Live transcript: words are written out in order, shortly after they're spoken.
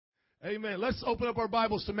Amen. Let's open up our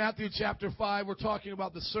Bibles to Matthew chapter 5. We're talking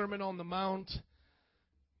about the Sermon on the Mount.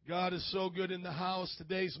 God is so good in the house.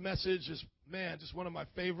 Today's message is, just one of my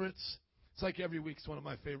favorites. It's like every week it's one of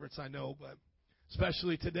my favorites, I know, but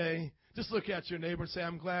especially today. Just look at your neighbor and say,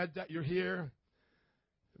 I'm glad that you're here.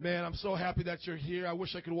 Man, I'm so happy that you're here. I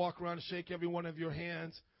wish I could walk around and shake every one of your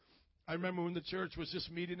hands. I remember when the church was just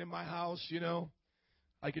meeting in my house,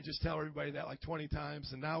 I could just tell everybody that like 20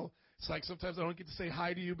 times, and now it's like sometimes I don't get to say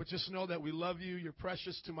hi to you, but just know that we love you. You're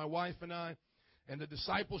precious to my wife and I. And the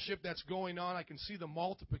discipleship that's going on, I can see the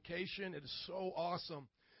multiplication. It is so awesome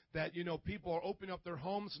that, people are opening up their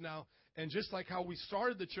homes now. And just like how we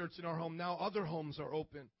started the church in our home, now other homes are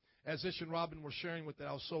open. As Ish and Robin were sharing with that,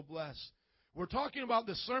 I was so blessed. We're talking about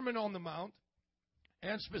the Sermon on the Mount.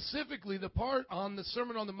 And specifically, the part on the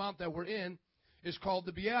Sermon on the Mount that we're in is called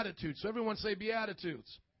the Beatitudes. So everyone say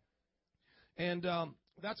Beatitudes. And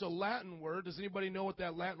that's a Latin word. Does anybody know what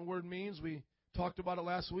that Latin word means? We talked about it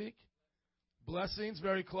last week. Blessings,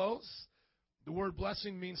 very close. The word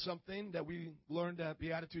blessing means something that we learned that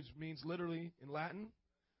Beatitudes means literally in Latin.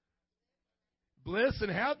 Bliss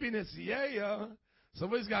and happiness. Yeah.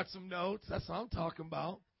 Somebody's got some notes. That's what I'm talking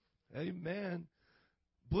about. Amen.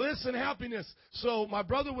 Bliss and happiness. So my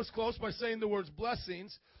brother was close by saying the words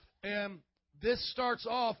blessings. And this starts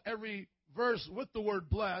off every verse with the word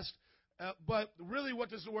blessed. But really,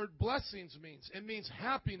 what does the word blessings mean? It means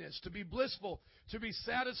happiness, to be blissful, to be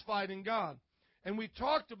satisfied in God. And we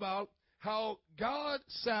talked about how God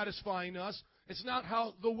satisfying us, it's not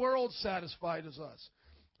how the world satisfies us.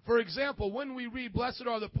 For example, when we read, blessed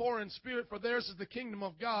are the poor in spirit, for theirs is the kingdom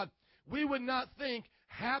of God, we would not think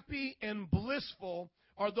happy and blissful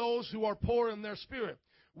are those who are poor in their spirit.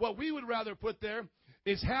 What we would rather put there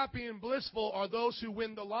is happy and blissful are those who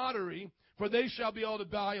win the lottery, for they shall be able to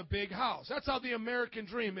buy a big house. That's how the American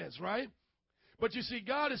dream is, right? But you see,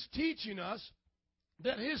 God is teaching us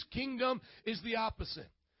that His kingdom is the opposite.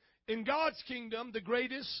 In God's kingdom, the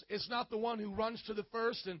greatest is not the one who runs to the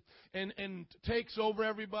first and takes over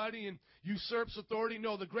everybody and usurps authority.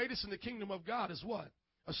 No, the greatest in the kingdom of God is what?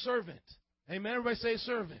 A servant. Amen? Everybody say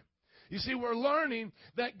servant. You see, we're learning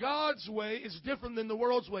that God's way is different than the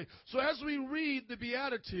world's way. So as we read the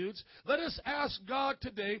Beatitudes, let us ask God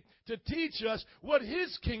today to teach us what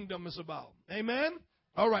His kingdom is about. Amen?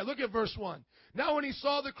 All right, look at verse 1. Now when He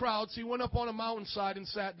saw the crowds, He went up on a mountainside and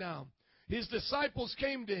sat down. His disciples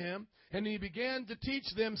came to Him, and He began to teach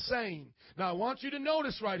them, saying, now I want you to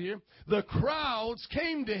notice right here, the crowds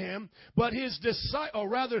came to Him, but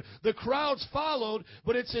the crowds followed,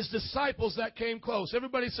 but it's His disciples that came close.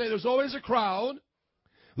 Everybody say there's always a crowd.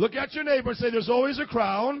 Look at your neighbor and say there's always a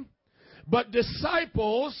crowd, but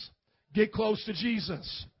disciples get close to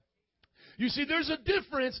Jesus. You see, there's a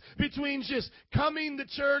difference between just coming to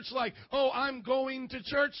church like, oh, I'm going to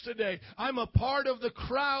church today. I'm a part of the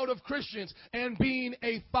crowd of Christians, and being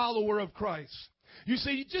a follower of Christ. You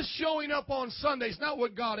see, just showing up on Sunday is not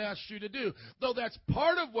what God asked you to do. Though that's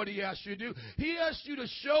part of what He asked you to do. He asked you to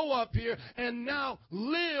show up here and now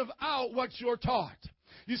live out what you're taught.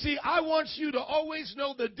 You see, I want you to always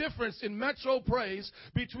know the difference in Metro Praise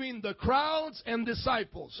between the crowds and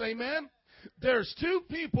disciples. Amen? There's two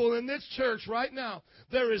people in this church right now.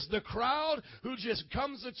 There is the crowd who just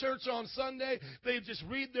comes to church on Sunday. They just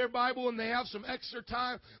read their Bible and they have some extra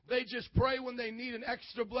time. They just pray when they need an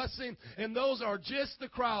extra blessing. And those are just the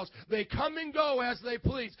crowds. They come and go as they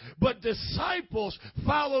please. But disciples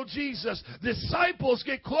follow Jesus. Disciples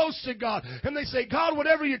get close to God. And they say, God,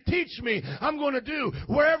 whatever you teach me, I'm going to do.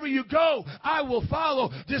 Wherever you go, I will follow.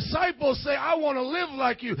 Disciples say, I want to live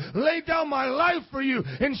like you. Lay down my life for you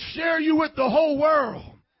and share you with the whole world.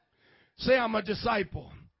 Say, I'm a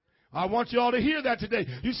disciple. I want you all to hear that today.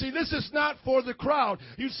 You see, this is not for the crowd.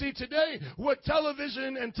 You see, today, what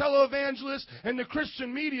television and televangelists and the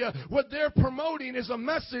Christian media, what they're promoting is a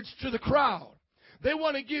message to the crowd. They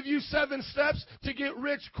want to give you 7 steps to get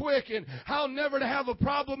rich quick and how never to have a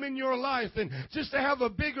problem in your life and just to have a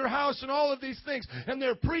bigger house and all of these things. And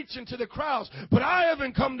they're preaching to the crowds. But I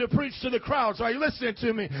haven't come to preach to the crowds. Are you listening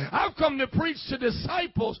to me? I've come to preach to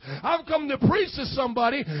disciples. I've come to preach to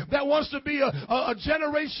somebody that wants to be a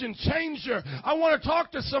generation changer. I want to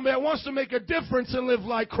talk to somebody that wants to make a difference and live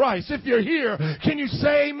like Christ. If you're here, can you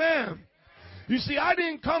say amen? You see, I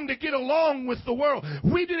didn't come to get along with the world.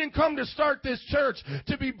 We didn't come to start this church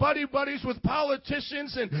to be buddies with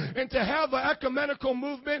politicians and to have an ecumenical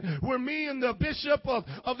movement where me and the bishop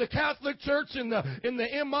of the Catholic Church and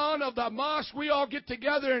the imam of the mosque, we all get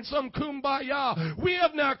together in some kumbaya. We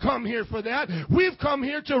have not come here for that. We've come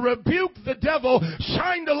here to rebuke the devil,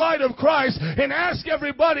 shine the light of Christ, and ask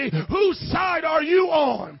everybody, whose side are you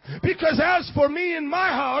on? Because as for me and my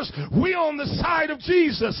house, we on the side of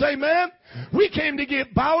Jesus. Amen? We came to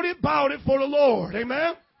get about it for the Lord.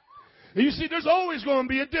 Amen? You see, there's always going to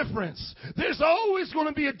be a difference. There's always going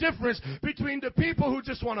to be a difference between the people who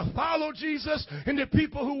just want to follow Jesus and the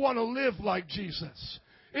people who want to live like Jesus.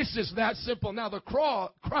 It's just that simple. Now, the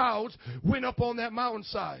crowds went up on that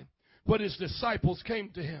mountainside, but his disciples came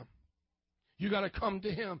to him. You got to come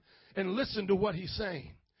to him and listen to what he's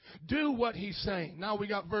saying. Do what he's saying. Now we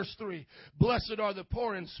got verse 3. Blessed are the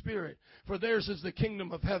poor in spirit, for theirs is the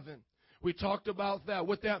kingdom of heaven. We talked about that.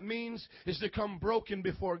 What that means is to come broken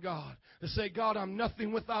before God. To say, God, I'm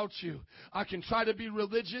nothing without you. I can try to be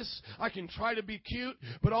religious. I can try to be cute.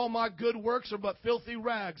 But all my good works are but filthy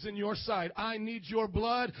rags in your sight. I need your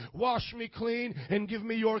blood. Wash me clean and give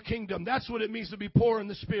me your kingdom. That's what it means to be poor in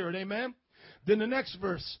the spirit. Amen? Then the next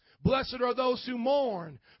verse. Blessed are those who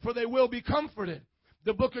mourn, for they will be comforted.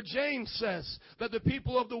 The book of James says that the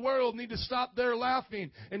people of the world need to stop their laughing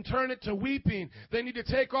and turn it to weeping. They need to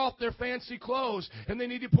take off their fancy clothes and they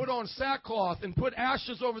need to put on sackcloth and put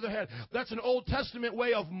ashes over their head. That's an Old Testament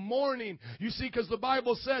way of mourning. You see, because the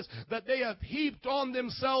Bible says that they have heaped on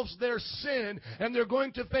themselves their sin and they're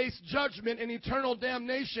going to face judgment and eternal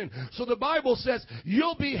damnation. So the Bible says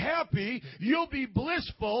you'll be happy, you'll be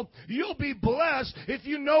blissful, you'll be blessed if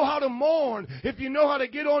you know how to mourn, if you know how to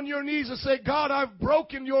get on your knees and say, God, I've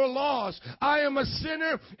broken your laws. I am a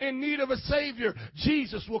sinner in need of a Savior.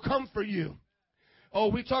 Jesus will comfort you. Oh,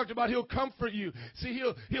 we talked about He'll comfort you. See,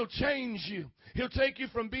 He'll change you. He'll take you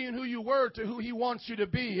from being who you were to who He wants you to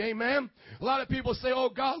be. Amen? A lot of people say, oh,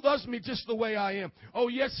 God loves me just the way I am. Oh,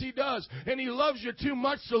 yes, He does. And He loves you too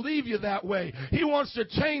much to leave you that way. He wants to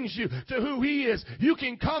change you to who He is. You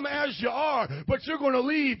can come as you are, but you're going to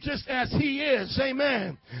leave just as He is.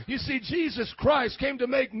 Amen? You see, Jesus Christ came to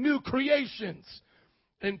make new creations.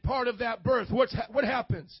 And part of that birth, what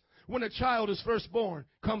happens when a child is first born?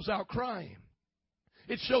 Comes out crying.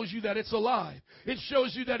 It shows you that it's alive. It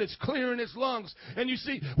shows you that it's clear in its lungs. And you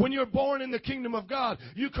see, when you're born in the kingdom of God,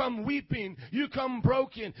 you come weeping. You come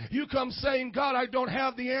broken. You come saying, God, I don't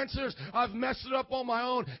have the answers. I've messed it up on my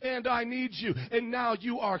own, and I need you. And now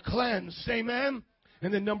you are cleansed. Amen?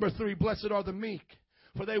 And then number 3, blessed are the meek,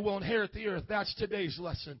 for they will inherit the earth. That's today's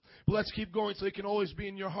lesson. But let's keep going so it can always be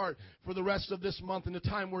in your heart for the rest of this month and the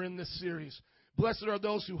time we're in this series. Blessed are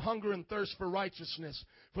those who hunger and thirst for righteousness,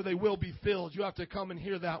 for they will be filled. You have to come and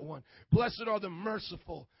hear that one. Blessed are the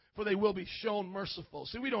merciful, for they will be shown merciful.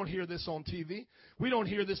 See, we don't hear this on TV. We don't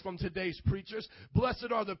hear this from today's preachers. Blessed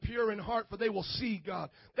are the pure in heart, for they will see God.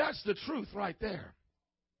 That's the truth right there.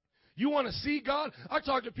 You want to see God? I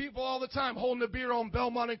talk to people all the time holding a beer on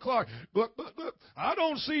Belmont and Clark. Look, I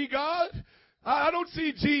don't see God. I don't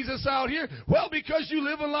see Jesus out here. Well, because you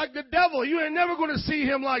living like the devil. You ain't never going to see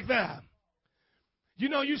Him like that. You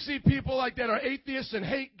know, you see people like that are atheists and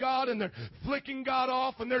hate God and they're flicking God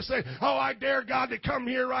off and they're saying, oh, I dare God to come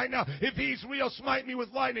here right now. If He's real, smite me with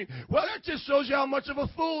lightning. Well, that just shows you how much of a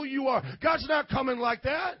fool you are. God's not coming like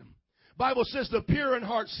that. Bible says the pure in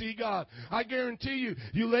heart see God. I guarantee you,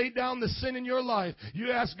 you lay down the sin in your life. You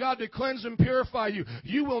ask God to cleanse and purify you.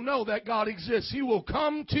 You will know that God exists. He will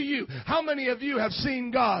come to you. How many of you have seen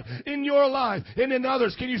God in your life and in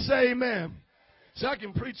others? Can you say amen? So I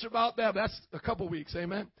can preach about that. That's a couple weeks.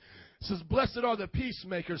 Amen. It says, blessed are the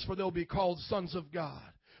peacemakers, for they'll be called sons of God.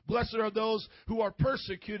 Blessed are those who are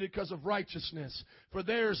persecuted because of righteousness, for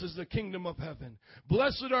theirs is the kingdom of heaven.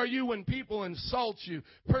 Blessed are you when people insult you,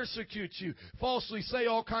 persecute you, falsely say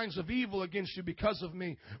all kinds of evil against you because of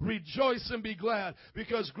me. Rejoice and be glad,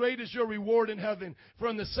 because great is your reward in heaven. For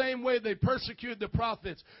in the same way they persecuted the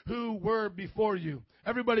prophets who were before you.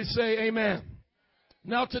 Everybody say amen.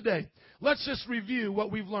 Now today, let's just review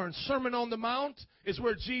what we've learned. Sermon on the Mount is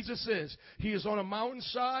where Jesus is. He is on a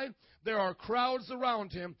mountainside. There are crowds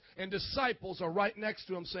around Him, and disciples are right next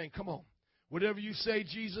to Him saying, come on, whatever you say,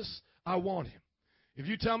 Jesus, I want Him. If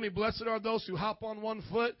you tell me, blessed are those who hop on one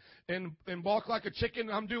foot and balk like a chicken,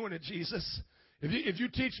 I'm doing it, Jesus. If you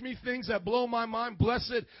teach me things that blow my mind,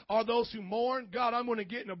 blessed are those who mourn, God, I'm going to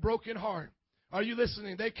get in a broken heart. Are you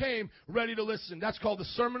listening? They came ready to listen. That's called the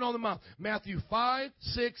Sermon on the Mount. Matthew 5,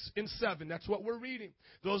 6, and 7. That's what we're reading.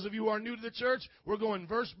 Those of you who are new to the church, we're going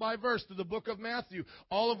verse by verse through the book of Matthew.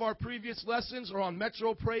 All of our previous lessons are on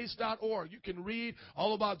metropraise.org. You can read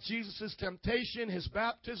all about Jesus' temptation, his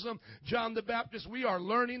baptism, John the Baptist. We are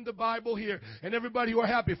learning the Bible here. And everybody who are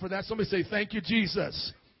happy for that, somebody say, thank you,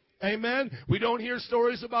 Jesus. Amen. We don't hear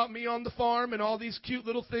stories about me on the farm and all these cute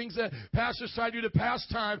little things that pastors try to do to pass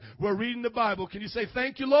time. We're reading the Bible. Can you say,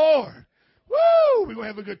 thank you, Lord? Woo! We're going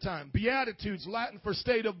to have a good time. Beatitudes, Latin for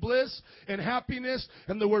state of bliss and happiness.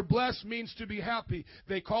 And the word blessed means to be happy.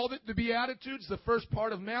 They called it the Beatitudes, the first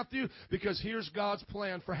part of Matthew, because here's God's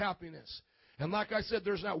plan for happiness. And like I said,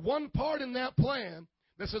 there's not one part in that plan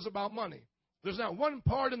that says about money. There's not one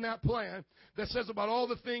part in that plan that says about all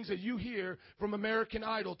the things that you hear from American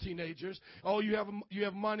Idol teenagers. Oh, you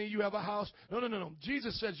have money, you have a house. No.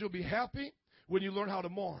 Jesus says you'll be happy when you learn how to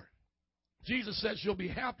mourn. Jesus says you'll be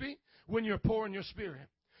happy when you're poor in your spirit,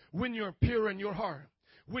 when you're pure in your heart,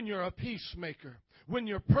 when you're a peacemaker, when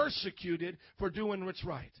you're persecuted for doing what's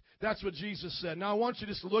right. That's what Jesus said. Now, I want you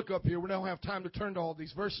just to look up here. We don't have time to turn to all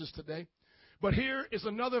these verses today. But here is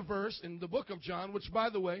another verse in the book of John, which,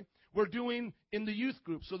 by the way, we're doing in the youth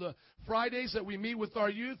group. So the Fridays that we meet with our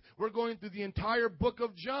youth, we're going through the entire book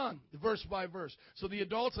of John, verse by verse. So the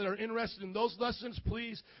adults that are interested in those lessons,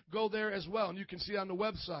 please go there as well. And you can see it on the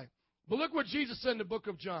website. But look what Jesus said in the book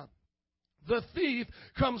of John. The thief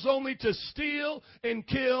comes only to steal and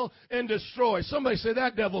kill and destroy. Somebody say,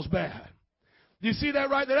 that devil's bad. Do you see that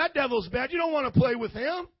right there? That devil's bad. You don't want to play with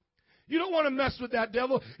him. You don't want to mess with that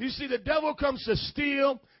devil. You see, the devil comes to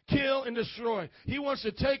steal, kill, and destroy. He wants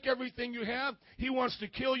to take everything you have. He wants to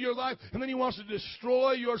kill your life. And then he wants to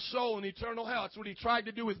destroy your soul in eternal hell. That's what he tried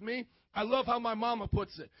to do with me. I love how my mama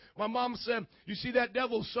puts it. My mama said, you see, that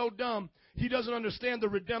devil's so dumb, he doesn't understand the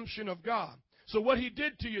redemption of God. So what he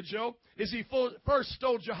did to you, Joe, is he first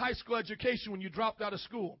stole your high school education when you dropped out of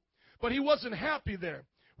school. But he wasn't happy there.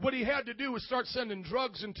 What he had to do was start sending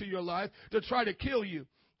drugs into your life to try to kill you.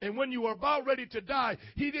 And when you were about ready to die,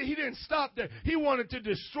 he didn't stop there. He wanted to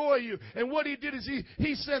destroy you. And what he did is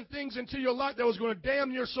he sent things into your life that was going to damn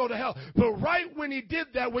your soul to hell. But right when he did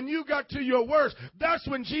that, when you got to your worst, that's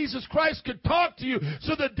when Jesus Christ could talk to you.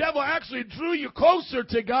 So the devil actually drew you closer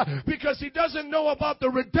to God because he doesn't know about the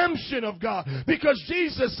redemption of God. Because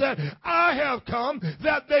Jesus said, I have come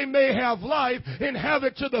that they may have life and have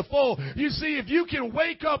it to the full. You see, if you can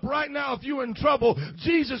wake up right now, if you're in trouble,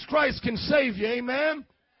 Jesus Christ can save you. Amen?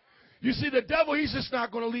 You see, the devil, he's just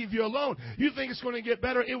not going to leave you alone. You think it's going to get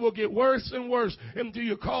better. It will get worse and worse until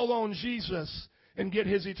you call on Jesus and get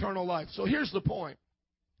his eternal life. So here's the point.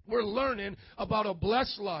 We're learning about a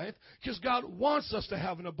blessed life because God wants us to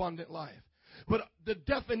have an abundant life. But the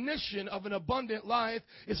definition of an abundant life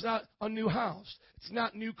is not a new house. It's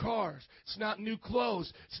not new cars. It's not new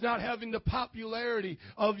clothes. It's not having the popularity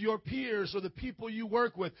of your peers or the people you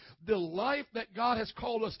work with. The life that God has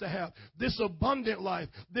called us to have, this abundant life,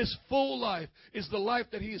 this full life, is the life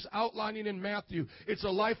that he is outlining in Matthew. It's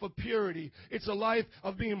a life of purity. It's a life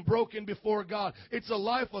of being broken before God. It's a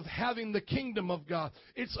life of having the kingdom of God.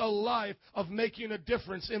 It's a life of making a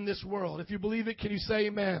difference in this world. If you believe it, can you say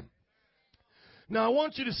amen? Now, I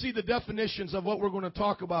want you to see the definitions of what we're going to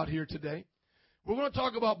talk about here today. We're going to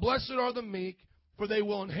talk about blessed are the meek, for they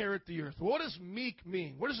will inherit the earth. What does meek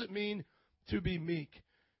mean? What does it mean to be meek?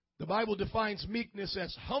 The Bible defines meekness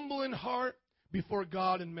as humble in heart before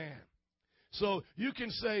God and man. So you can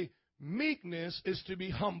say meekness is to be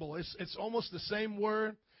humble. It's almost the same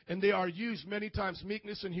word, and they are used many times,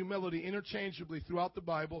 meekness and humility, interchangeably throughout the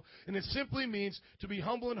Bible. And it simply means to be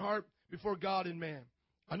humble in heart before God and man.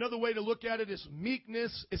 Another way to look at it is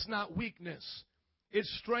meekness. It's not weakness. It's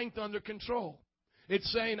strength under control. It's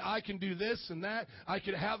saying I can do this and that. I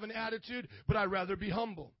can have an attitude, but I'd rather be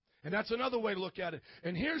humble. And that's another way to look at it.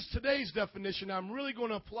 And here's today's definition I'm really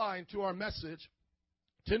going to apply into our message.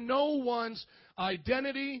 To know one's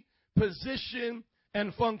identity, position,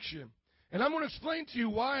 and function. And I'm going to explain to you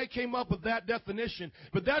why I came up with that definition.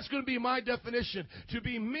 But that's going to be my definition. To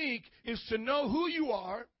be meek is to know who you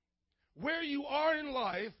are, where you are in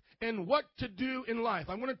life, and what to do in life.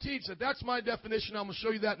 I'm going to teach that. That's my definition. I'm going to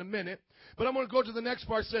show you that in a minute. But I'm going to go to the next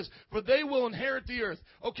part. It says, for they will inherit the earth.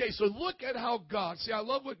 Okay, so look at how God, see, I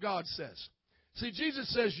love what God says. See,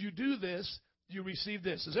 Jesus says, you do this, you receive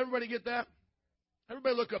this. Does everybody get that?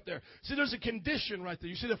 Everybody look up there. See, there's a condition right there.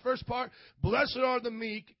 You see the first part? Blessed are the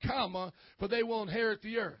meek, comma, for they will inherit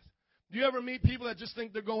the earth. Do you ever meet people that just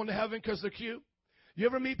think they're going to heaven because they're cute? You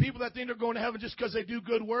ever meet people that think they're going to heaven just because they do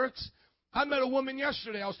good works? I met a woman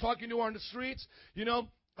yesterday. I was talking to her on the streets. You know,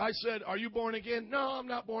 I said, are you born again? No, I'm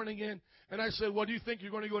not born again. And I said, well, do you think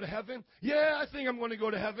you're going to go to heaven? Yeah, I think I'm going to go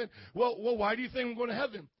to heaven. Well, why do you think I'm going to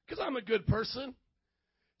heaven? Because I'm a good person.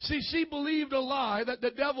 See, she believed a lie that the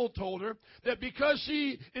devil told her, that because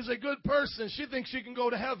she is a good person, she thinks she can go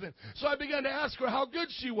to heaven. So I began to ask her how good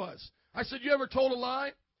she was. I said, you ever told a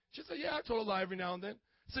lie? She said, yeah, I told a lie every now and then.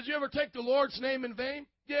 I said, you ever take the Lord's name in vain?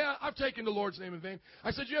 Yeah, I've taken the Lord's name in vain.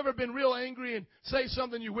 I said, you ever been real angry and say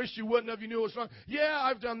something you wish you wouldn't have, you knew it was wrong? Yeah,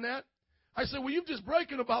 I've done that. I said, well, you just broke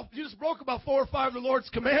about 4 or 5 of the Lord's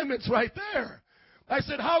commandments right there. I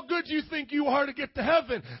said, how good do you think you are to get to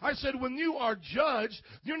heaven? I said, when you are judged,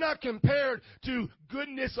 you're not compared to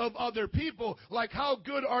goodness of other people. Like, how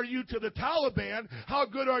good are you to the Taliban? How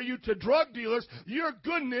good are you to drug dealers? Your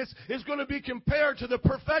goodness is going to be compared to the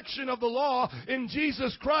perfection of the law in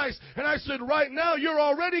Jesus Christ. And I said, right now, you're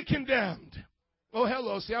already condemned. Oh,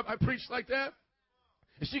 hello. See, I preached like that.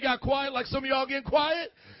 And she got quiet like some of y'all getting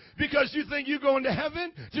quiet. Because you think you're going to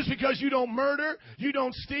heaven just because you don't murder, you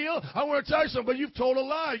don't steal. I want to tell you something, but you've told a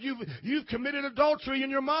lie. You've committed adultery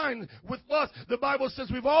in your mind with lust. The Bible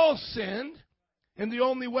says we've all sinned. And the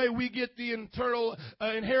only way we get the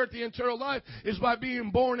inherit the eternal life is by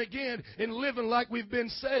being born again and living like we've been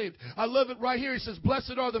saved. I love it right here. He says,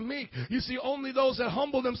 blessed are the meek. You see, only those that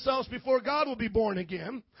humble themselves before God will be born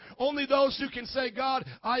again. Only those who can say, God,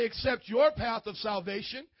 I accept your path of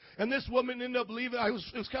salvation. And this woman ended up leaving. It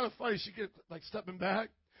was kind of funny. She kept like stepping back.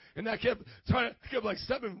 And I kept like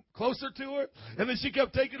stepping closer to her. And then she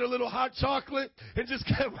kept taking a little hot chocolate and just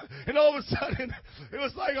kept, and all of a sudden, it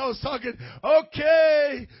was like I was talking,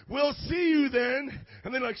 okay, we'll see you then.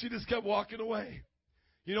 And then like she just kept walking away.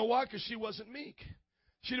 You know why? Because she wasn't meek.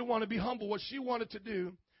 She didn't want to be humble. What she wanted to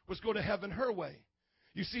do was go to heaven her way.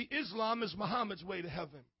 You see, Islam is Muhammad's way to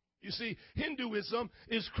heaven. You see, Hinduism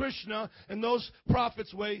is Krishna and those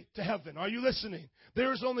prophets' way to heaven. Are you listening?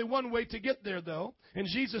 There is only one way to get there, though. And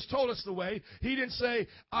Jesus told us the way. He didn't say,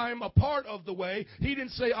 I'm a part of the way. He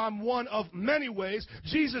didn't say, I'm one of many ways.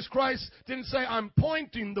 Jesus Christ didn't say, I'm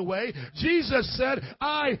pointing the way. Jesus said,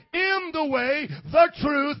 I am the way, the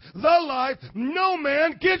truth, the life. No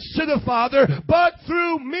man gets to the Father but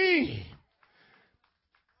through me.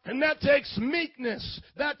 And that takes meekness.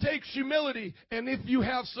 That takes humility. And if you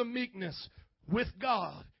have some meekness with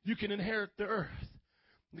God, you can inherit the earth.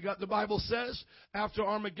 The Bible says, after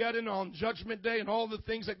Armageddon, on Judgment Day, and all the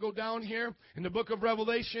things that go down here in the book of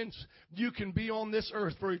Revelations, you can be on this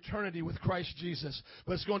earth for eternity with Christ Jesus.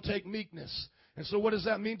 But it's going to take meekness. And so what does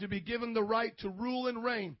that mean? To be given the right to rule and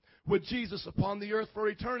reign with Jesus upon the earth for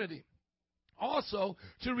eternity. Also,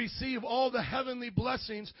 to receive all the heavenly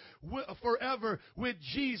blessings forever with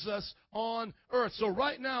Jesus on earth. So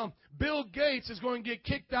right now, Bill Gates is going to get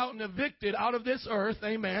kicked out and evicted out of this earth,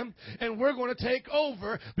 amen, and we're going to take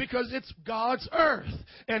over because it's God's earth.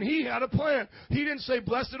 And he had a plan. He didn't say,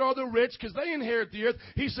 blessed are the rich, because they inherit the earth.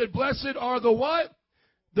 He said, blessed are the what?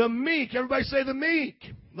 The meek. Everybody say the meek.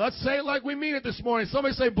 Let's say it like we mean it this morning.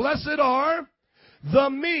 Somebody say, blessed are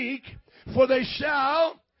the meek, for they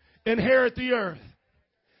shall inherit the earth.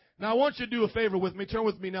 Now, I want you to do a favor with me. Turn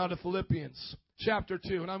with me now to Philippians chapter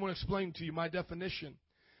 2, and I'm going to explain to you my definition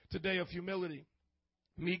today of humility,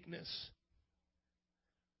 meekness.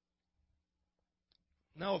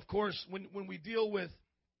 Now, of course, when we deal with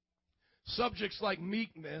subjects like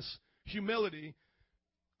meekness, humility,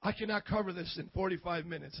 I cannot cover this in 45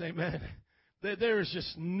 minutes. Amen. There is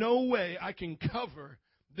just no way I can cover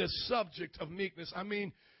this subject of meekness. I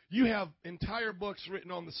mean, you have entire books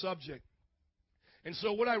written on the subject. And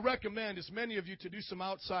so what I recommend is many of you to do some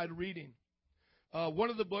outside reading. One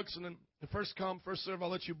of the books, and then the first come, first serve, I'll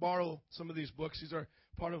let you borrow some of these books. These are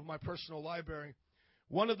part of my personal library.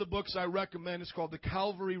 One of the books I recommend is called The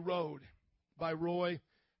Calvary Road by Roy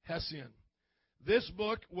Hession. This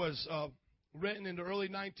book was written in the early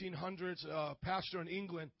 1900s, pastor in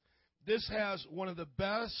England. This has one of the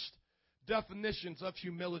best definitions of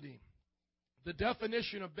humility. The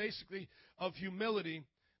definition of humility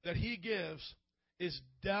that he gives is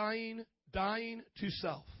dying to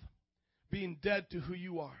self, being dead to who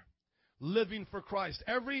you are, living for Christ.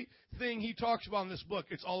 Everything he talks about in this book,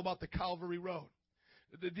 it's all about the Calvary Road.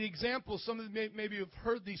 The examples, some of you maybe have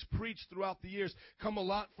heard these preached throughout the years, come a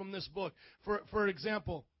lot from this book. For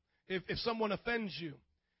example, if someone offends you,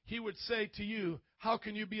 he would say to you, how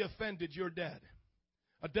can you be offended? You're dead.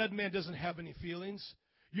 A dead man doesn't have any feelings.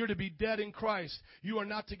 You're to be dead in Christ. You are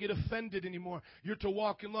not to get offended anymore. You're to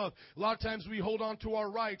walk in love. A lot of times we hold on to our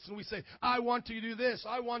rights and we say, I want to do this.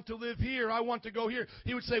 I want to live here. I want to go here.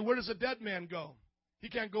 He would say, where does a dead man go? He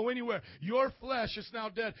can't go anywhere. Your flesh is now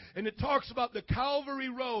dead. And it talks about the Calvary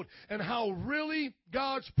Road and how really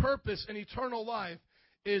God's purpose in eternal life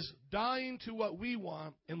is dying to what we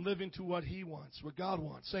want and living to what He wants, what God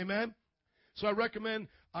wants. Amen? So I recommend,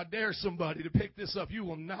 I dare somebody to pick this up. You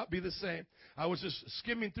will not be the same. I was just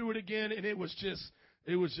skimming through it again, and it was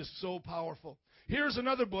just so powerful. Here's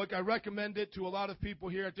another book. I recommend it to a lot of people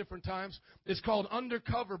here at different times. It's called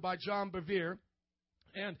Undercover by John Bevere.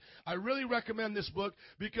 And I really recommend this book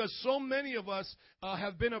because so many of us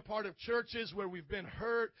have been a part of churches where we've been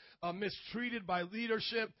hurt, mistreated by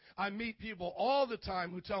leadership. I meet people all the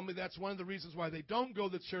time who tell me that's one of the reasons why they don't go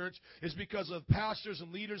to church is because of pastors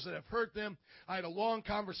and leaders that have hurt them. I had a long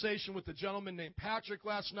conversation with a gentleman named Patrick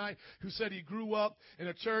last night who said he grew up in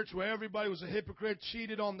a church where everybody was a hypocrite,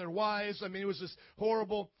 cheated on their wives. I mean, it was just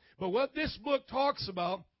horrible. But what this book talks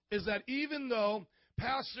about is that even though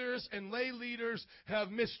pastors and lay leaders have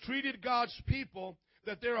mistreated God's people,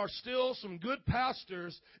 that there are still some good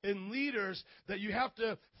pastors and leaders that you have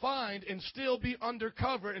to find and still be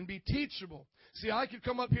undercover and be teachable. See, I could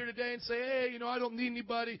come up here today and say, hey, I don't need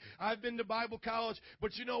anybody. I've been to Bible college.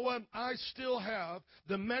 But you know what? I still have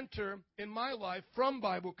the mentor in my life from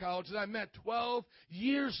Bible college that I met 12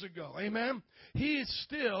 years ago. Amen? He is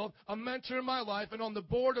still a mentor in my life and on the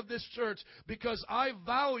board of this church because I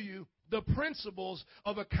value the principles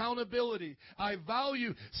of accountability. I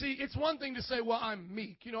value, see, it's one thing to say, well, I'm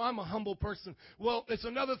meek. I'm a humble person. Well, it's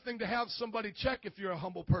another thing to have somebody check if you're a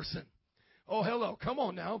humble person. Oh, hello. Come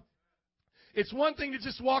on now. It's one thing to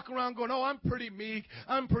just walk around going, oh, I'm pretty meek.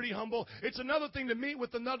 I'm pretty humble. It's another thing to meet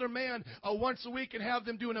with another man once a week and have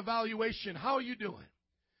them do an evaluation. How are you doing?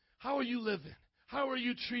 How are you living? How are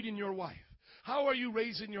you treating your wife? How are you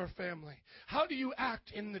raising your family? How do you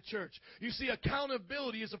act in the church? You see,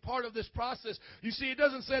 accountability is a part of this process. You see, it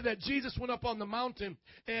doesn't say that Jesus went up on the mountain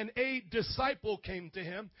and a disciple came to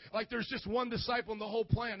him. Like there's just one disciple on the whole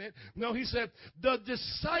planet. No, he said the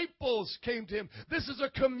disciples came to him. This is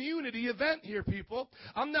a community event here, people.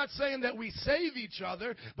 I'm not saying that we save each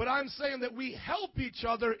other, but I'm saying that we help each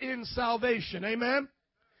other in salvation. Amen?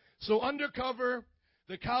 So Undercover,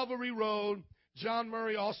 the Calvary Road. John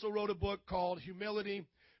Murray also wrote a book called Humility,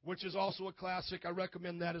 which is also a classic. I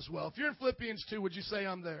recommend that as well. If you're in Philippians 2, would you say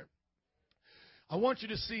I'm there? I want you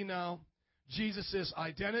to see now Jesus'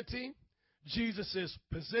 identity, Jesus'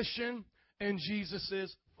 position, and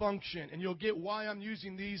Jesus' function. And you'll get why I'm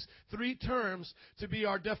using these three terms to be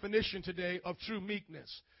our definition today of true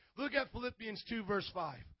meekness. Look at Philippians 2, verse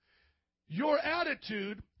 5. Your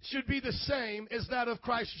attitude should be the same as that of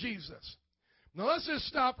Christ Jesus. Now, let's just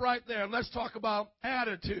stop right there and let's talk about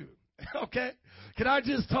attitude, okay? Can I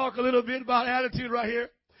just talk a little bit about attitude right here?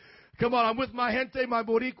 Come on, I'm with my gente, my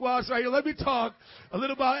boricuas right here. Let me talk a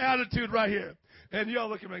little about attitude right here. And y'all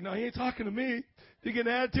looking like, no, he ain't talking to me. You get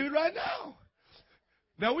an attitude right now.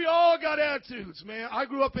 Now, we all got attitudes, man. I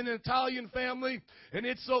grew up in an Italian family, and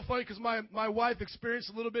it's so funny because my wife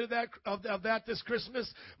experienced a little bit of that this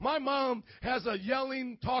Christmas. My mom has a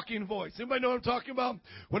yelling, talking voice. Anybody know what I'm talking about?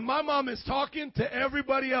 When my mom is talking to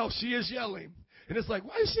everybody else, she is yelling. And it's like,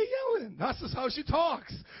 why is she yelling? That's just how she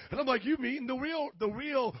talks. And I'm like, you're meeting the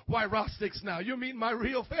real white rustics now. You're meeting my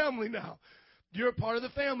real family now. You're a part of the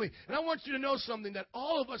family. And I want you to know something, that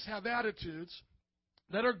all of us have attitudes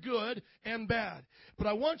that are good and bad. But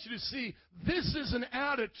I want you to see this is an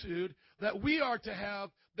attitude that we are to have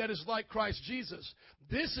that is like Christ Jesus.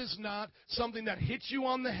 This is not something that hits you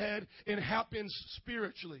on the head and happens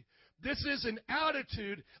spiritually. This is an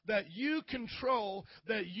attitude that you control,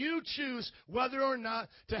 that you choose whether or not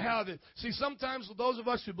to have it. See, sometimes those of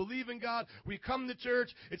us who believe in God, we come to church,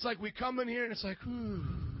 it's like we come in here and it's like, ooh,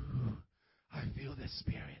 I feel the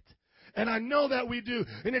Spirit. And I know that we do.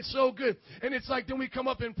 And it's so good. And it's like then we come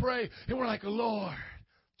up and pray. And we're like, Lord,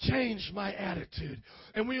 change my attitude.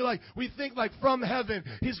 And we think like from heaven,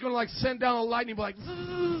 He's going to like send down a lightning. Like,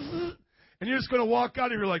 and you're just going to walk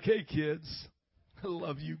out and you're like, hey, kids, I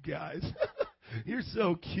love you guys. You're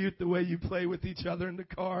so cute the way you play with each other in the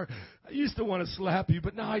car. I used to want to slap you,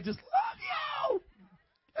 but now I just love you.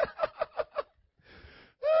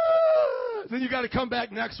 Then you got to come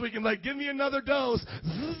back next week and like, give me another dose.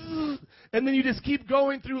 And then you just keep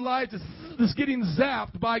going through life, just getting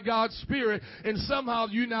zapped by God's Spirit, and somehow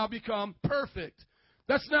you now become perfect.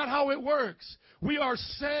 That's not how it works. We are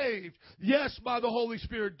saved, yes, by the Holy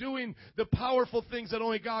Spirit, doing the powerful things that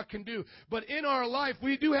only God can do. But in our life,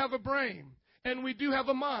 we do have a brain, and we do have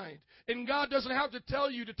a mind. And God doesn't have to tell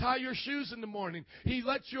you to tie your shoes in the morning. He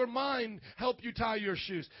lets your mind help you tie your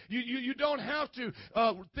shoes. You don't have to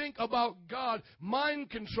think about God mind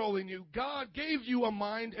controlling you. God gave you a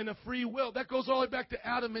mind and a free will. That goes all the way back to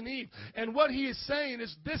Adam and Eve. And what He is saying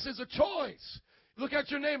is this is a choice. Look at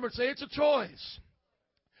your neighbor and say, it's a choice.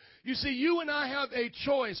 You see, you and I have a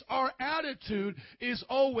choice. Our attitude is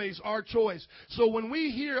always our choice. So when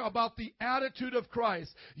we hear about the attitude of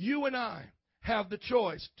Christ, you and I have the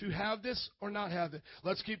choice to have this or not have it.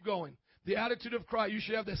 Let's keep going. The attitude of Christ, you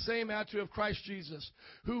should have the same attitude of Christ Jesus,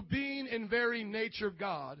 who being in very nature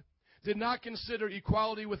God, did not consider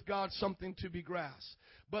equality with God something to be grasped.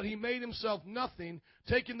 But he made himself nothing,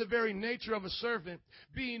 taking the very nature of a servant,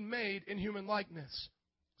 being made in human likeness.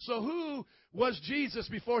 So who was Jesus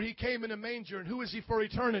before he came in a manger, and who is he for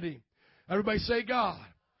eternity? Everybody say God.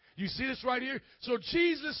 You see this right here? So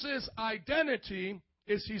Jesus' identity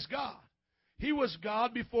is he's God. He was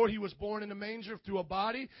God before he was born in a manger through a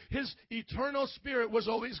body. His eternal spirit was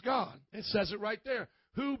always God. It says it right there.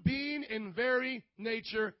 Who being in very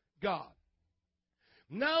nature God.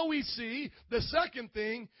 Now we see the second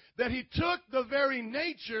thing, that he took the very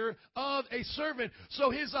nature of a servant.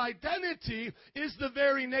 So his identity is the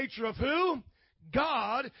very nature of who?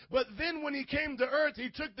 God. But then when he came to earth, he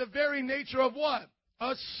took the very nature of what?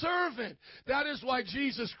 A servant. That is why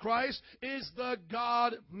Jesus Christ is the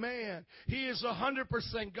God-man. He is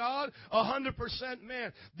 100% God, 100%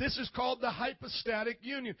 man. This is called the hypostatic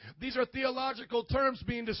union. These are theological terms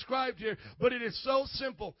being described here, but it is so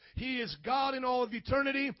simple. He is God in all of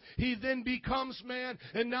eternity. He then becomes man,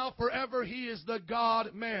 and now forever he is the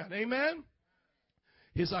God-man. Amen?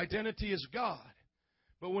 His identity is God.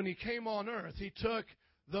 But when he came on earth, he took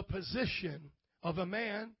the position of a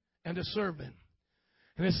man and a servant.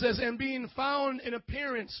 And it says, and being found in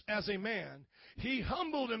appearance as a man, he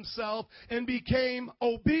humbled himself and became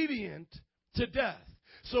obedient to death.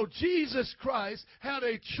 So Jesus Christ had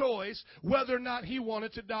a choice whether or not he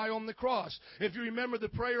wanted to die on the cross. If you remember the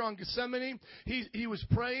prayer on Gethsemane, he was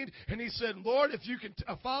praying and he said, Lord, if you can,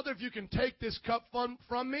 Father, if you can take this cup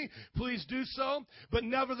from me, please do so. But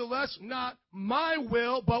nevertheless, not my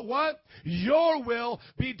will, but what? Your will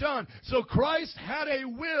be done. So Christ had a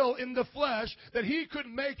will in the flesh that he could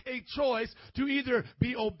make a choice to either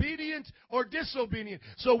be obedient or disobedient.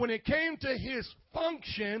 So when it came to his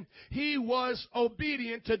function, he was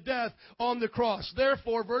obedient to death on the cross.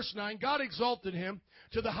 Therefore, verse 9, God exalted him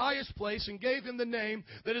to the highest place and gave him the name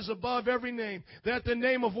that is above every name. That the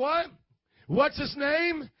name of what? What's his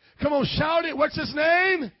name? Come on, shout it. What's his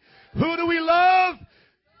name? Who do we love?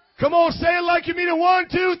 Come on, say it like you mean it. 1,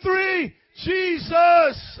 2, 3.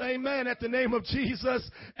 Jesus. Amen. At the name of Jesus,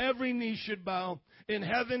 every knee should bow, in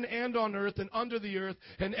heaven and on earth and under the earth,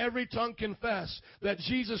 and every tongue confess that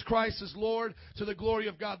Jesus Christ is Lord, to the glory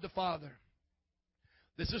of God the Father.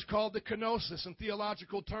 This is called the kenosis in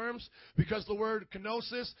theological terms, because the word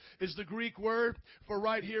kenosis is the Greek word for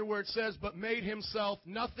right here where it says, but made himself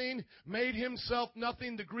nothing. Made himself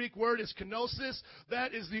nothing. The Greek word is kenosis.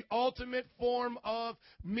 That is the ultimate form of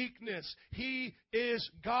meekness. He is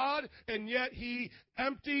God, and yet he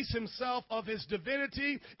empties himself of his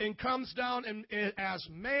divinity and comes down as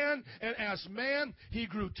man. And as man, he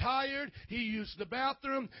grew tired. He used the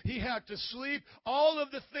bathroom. He had to sleep. All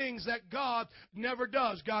of the things that God never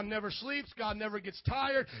does. God never sleeps. God never gets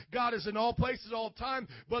tired. God is in all places all the time.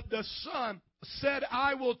 But the Son said,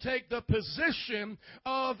 I will take the position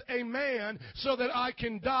of a man so that I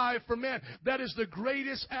can die for men. That is the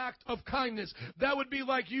greatest act of kindness. That would be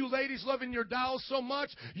like you ladies loving your dolls so much,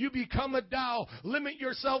 you become a doll. Limit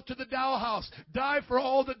yourself to the doll house. Die for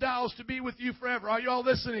all the dolls to be with you forever. Are you all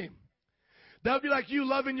listening? That would be like you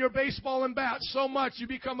loving your baseball and bat so much you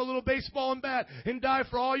become a little baseball and bat and die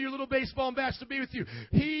for all your little baseball and bats to be with you.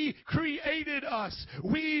 He created us.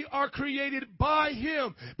 We are created by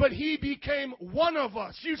him, but he became one of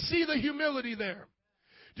us. You see the humility there.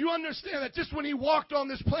 Do you understand that just when he walked on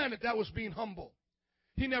this planet, that was being humble?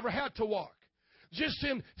 He never had to walk. Just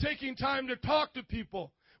him taking time to talk to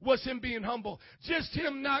people was him being humble. Just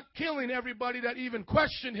him not killing everybody that even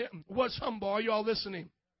questioned him was humble. Are you all listening?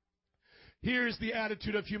 Here's the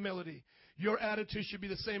attitude of humility. Your attitude should be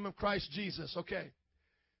the same of Christ Jesus. Okay.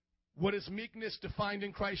 What is meekness defined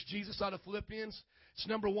in Christ Jesus out of Philippians? It's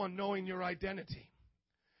number 1, knowing your identity.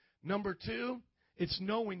 Number 2, it's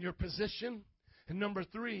knowing your position. And number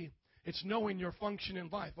 3, it's knowing your function in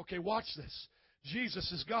life. Okay, watch this.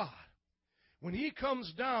 Jesus is God. When he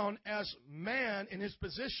comes down as man in his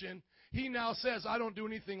position, he now says, I don't do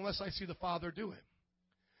anything unless I see the Father do it.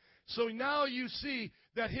 So now you see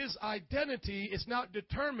that his identity is not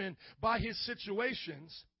determined by his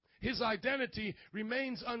situations. His identity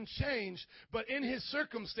remains unchanged, but in his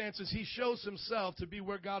circumstances, he shows himself to be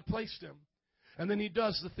where God placed him. And then he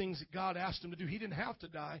does the things that God asked him to do. He didn't have to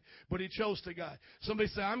die, but he chose to die. Somebody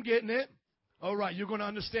say, I'm getting it. All right, you're going to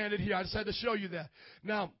understand it here. I just had to show you that.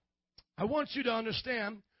 Now, I want you to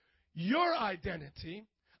understand your identity.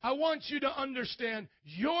 I want you to understand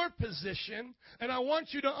your position, and I want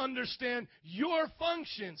you to understand your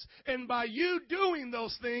functions. And by you doing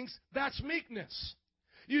those things, that's meekness.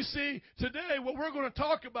 You see, today what we're going to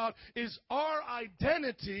talk about is our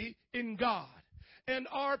identity in God, and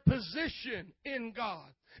our position in God,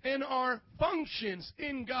 and our functions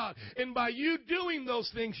in God. And by you doing those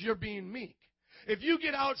things, you're being meek. If you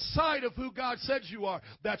get outside of who God says you are,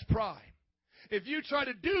 that's pride. If you try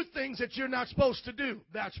to do things that you're not supposed to do,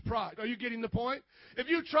 that's pride. Are you getting the point? If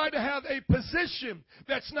you try to have a position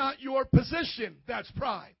that's not your position, that's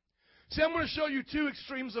pride. See, I'm going to show you two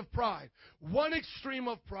extremes of pride. One extreme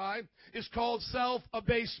of pride is called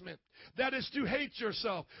self-abasement. That is to hate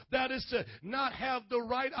yourself. That is to not have the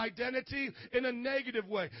right identity in a negative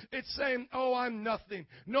way. It's saying, oh, I'm nothing.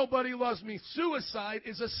 Nobody loves me. Suicide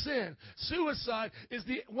is a sin. Suicide is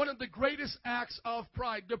one of the greatest acts of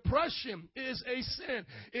pride. Depression is a sin.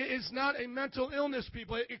 It is not a mental illness,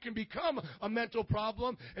 people. It can become a mental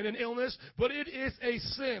problem and an illness, but it is a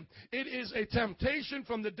sin. It is a temptation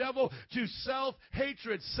from the devil to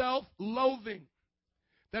self-hatred, self-loathing.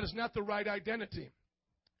 That is not the right identity.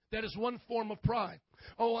 That is one form of pride.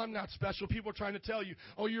 Oh, I'm not special. People are trying to tell you,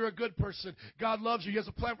 oh, you're a good person. God loves you. He has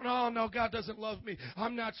a plan. Oh, no, God doesn't love me.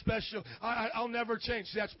 I'm not special. I'll never change.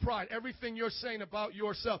 That's pride. Everything you're saying about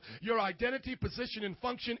yourself, your identity, position, and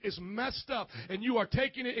function is messed up. And you are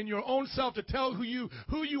taking it in your own self to tell who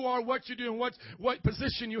you are, what you do, and what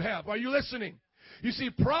position you have. Are you listening? You see,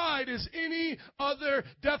 pride is any other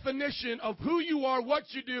definition of who you are, what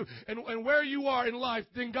you do, and where you are in life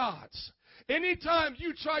than God's. Anytime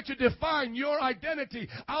you try to define your identity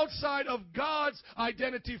outside of God's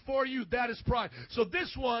identity for you, that is pride. So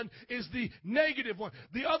this one is the negative one.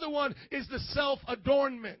 The other one is the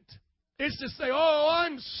self-adornment. It's to say, oh,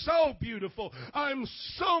 I'm so beautiful. I'm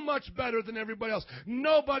so much better than everybody else.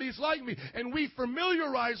 Nobody's like me. And we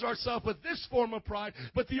familiarize ourselves with this form of pride,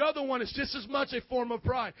 but the other one is just as much a form of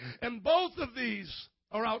pride. And both of these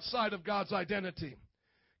are outside of God's identity,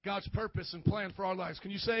 God's purpose and plan for our lives.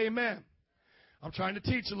 Can you say amen? I'm trying to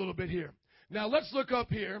teach a little bit here. Now, let's look up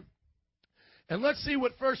here, and let's see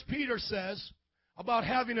what 1 Peter says about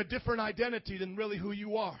having a different identity than really who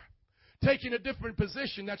you are. Taking a different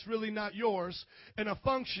position that's really not yours, and a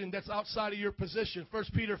function that's outside of your position. 1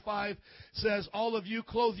 Peter 5 says, all of you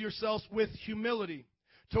clothe yourselves with humility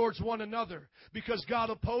towards one another, because God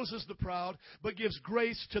opposes the proud, but gives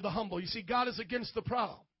grace to the humble. You see, God is against the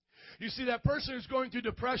proud. You see, that person who's going through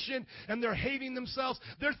depression and they're hating themselves,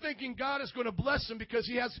 they're thinking God is going to bless them because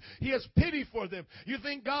He has pity for them. You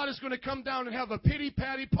think God is going to come down and have a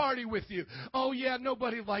pity-patty party with you. Oh, yeah,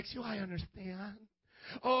 nobody likes you. I understand.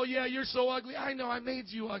 Oh, yeah, you're so ugly. I know, I made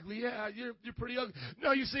you ugly. Yeah, you're pretty ugly.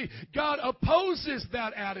 No, you see, God opposes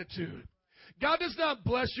that attitude. God does not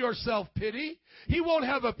bless your self-pity. He won't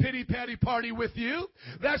have a pity-patty party with you.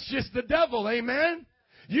 That's just the devil, amen?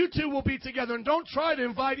 You two will be together, and don't try to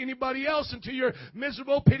invite anybody else into your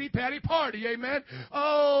miserable pity-patty party, amen?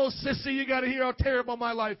 Oh, sissy, you got to hear how terrible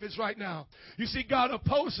my life is right now. You see, God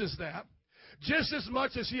opposes that just as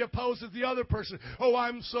much as He opposes the other person. Oh,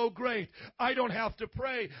 I'm so great. I don't have to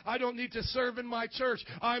pray. I don't need to serve in my church.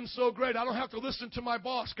 I'm so great. I don't have to listen to my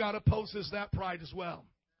boss. God opposes that pride as well.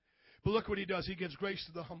 But look what He does. He gives grace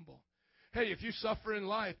to the humble. Hey, if you suffer in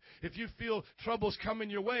life, if you feel troubles coming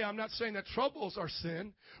your way, I'm not saying that troubles are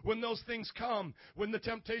sin. When those things come, when the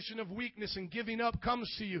temptation of weakness and giving up comes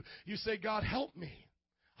to you, you say, God, help me.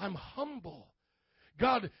 I'm humble.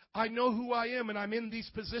 God, I know who I am, and I'm in these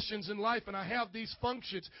positions in life, and I have these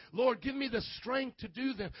functions. Lord, give me the strength to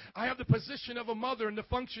do them. I have the position of a mother and the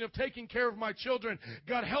function of taking care of my children.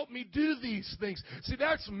 God, help me do these things. See,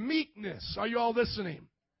 that's meekness. Are you all listening?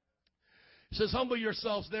 It says, humble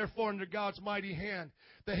yourselves, therefore, under God's mighty hand,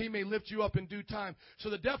 that He may lift you up in due time. So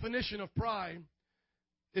the definition of pride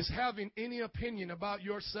is having any opinion about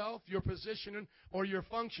yourself, your position, or your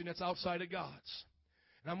function that's outside of God's.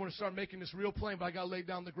 And I'm going to start making this real plain, but I got to lay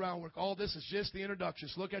down the groundwork. All this is just the introduction.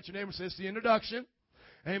 So look at your neighbor and say, it's the introduction.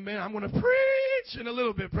 Amen. I'm going to preach in a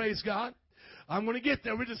little bit. Praise God. I'm going to get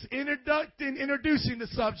there. We're just introducing the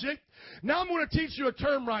subject. Now I'm going to teach you a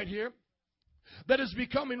term right here that is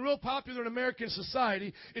becoming real popular in American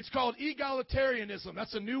society. It's called egalitarianism.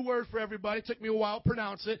 That's a new word for everybody. It took me a while to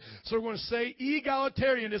pronounce it. So we're going to say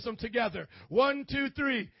egalitarianism together. 1, 2,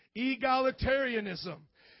 3. Egalitarianism.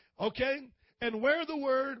 Okay? And where the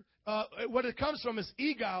word, what it comes from is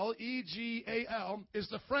egal, E-G-A-L, is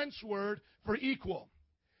the French word for equal.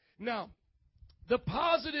 Now, The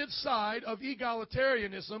positive side of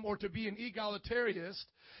egalitarianism, or to be an egalitarianist,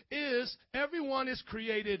 is everyone is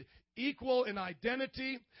created equal in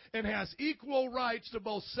identity and has equal rights to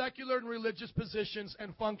both secular and religious positions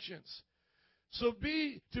and functions. So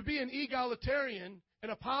to be an egalitarian in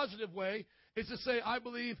a positive way is to say, I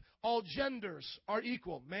believe all genders are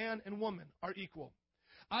equal. Man and woman are equal.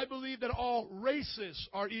 I believe that all races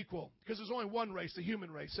are equal, because there's only one race, the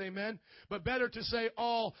human race, amen? But better to say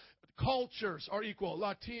all cultures are equal.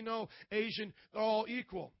 Latino, Asian, they're all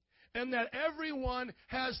equal. And that everyone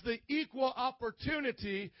has the equal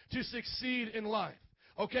opportunity to succeed in life.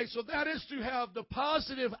 Okay, so that is to have the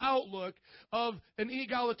positive outlook of an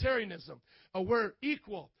egalitarianism. We're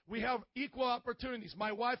equal. We have equal opportunities.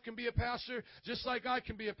 My wife can be a pastor just like I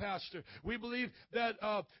can be a pastor. We believe that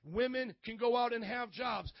women can go out and have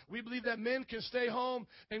jobs. We believe that men can stay home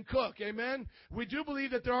and cook. Amen? We do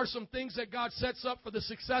believe that there are some things that God sets up for the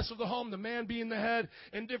success of the home, the man being the head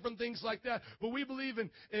and different things like that. But we believe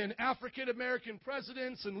in African-American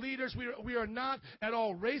presidents and leaders. We are not at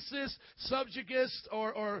all racist, subjugist,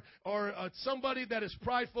 or somebody that is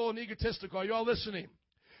prideful and egotistical. Are you all listening?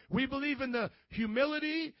 We believe in the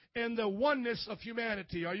humility and the oneness of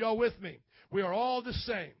humanity. Are y'all with me? We are all the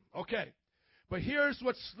same. Okay. But here's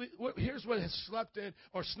what has slept in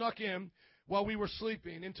or snuck in while we were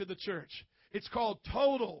sleeping into the church. It's called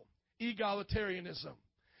total egalitarianism.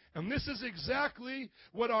 And this is exactly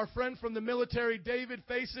what our friend from the military, David,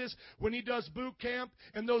 faces when he does boot camp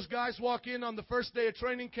and those guys walk in on the first day of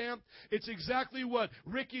training camp. It's exactly what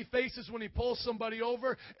Ricky faces when he pulls somebody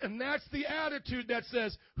over. And that's the attitude that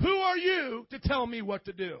says, who are you to tell me what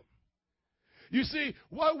to do? You see,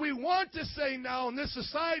 what we want to say now in this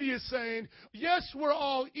society is saying, yes, we're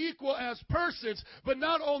all equal as persons, but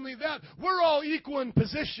not only that, we're all equal in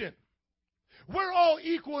position. We're all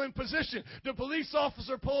equal in position. The police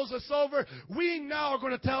officer pulls us over. We now are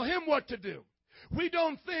going to tell him what to do. We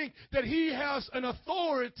don't think that he has an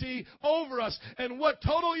authority over us. And what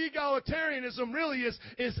total egalitarianism really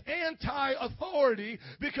is anti-authority,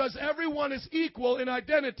 because everyone is equal in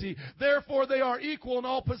identity. Therefore, they are equal in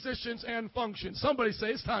all positions and functions. Somebody say,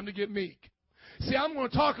 it's time to get meek. See, I'm going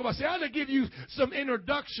to talk about, I'm going to give you some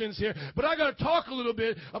introductions here, but I got to talk a little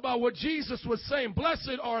bit about what Jesus was saying.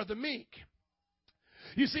 Blessed are the meek.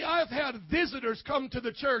 You see, I've had visitors come to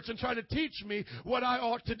the church and try to teach me what I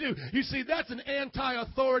ought to do. You see, that's an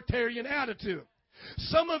anti-authoritarian attitude.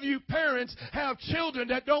 Some of you parents have children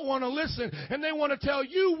that don't want to listen, and they want to tell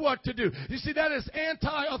you what to do. You see, that is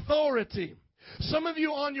anti-authority. Some of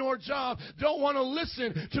you on your job don't want to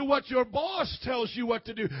listen to what your boss tells you what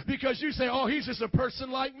to do, because you say, oh, he's just a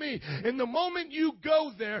person like me. And the moment you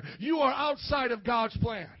go there, you are outside of God's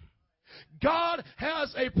plan. God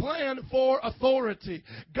has a plan for authority.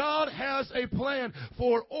 God has a plan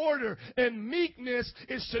for order. And meekness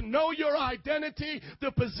is to know your identity,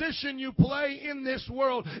 the position you play in this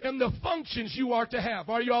world, and the functions you are to have.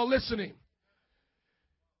 Are you all listening?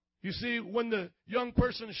 You see, when the young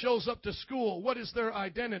person shows up to school, what is their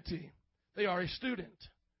identity? They are a student.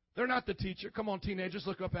 They're not the teacher. Come on, teenagers,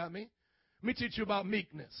 look up at me. Let me teach you about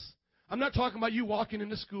meekness. I'm not talking about you walking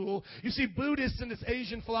into school. You see, Buddhist and this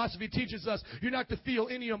Asian philosophy teaches us you're not to feel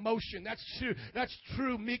any emotion. That's true. That's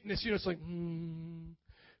true meekness. You know, it's like,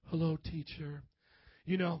 hello, teacher.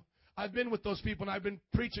 You know, I've been with those people and I've been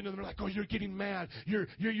preaching to them. They're like, oh, you're getting mad.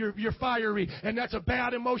 You're fiery. And that's a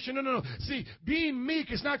bad emotion. No. See, being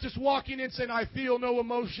meek is not just walking in saying, I feel no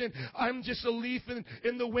emotion. I'm just a leaf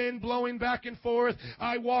in the wind blowing back and forth.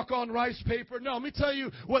 I walk on rice paper. No, let me tell you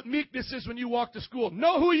what meekness is when you walk to school.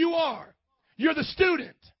 Know who you are. You're the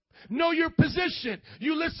student. Know your position.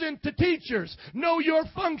 You listen to teachers. Know your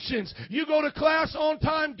functions. You go to class on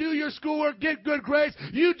time, do your schoolwork, get good grades.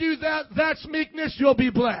 You do that, that's meekness. You'll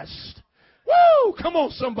be blessed. Woo! Come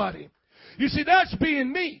on, somebody. You see, that's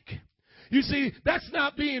being meek. You see, that's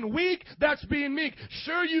not being weak, that's being meek.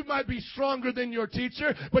 Sure, you might be stronger than your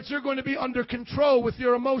teacher, but you're going to be under control with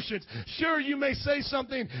your emotions. Sure, you may say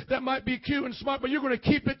something that might be cute and smart, but you're going to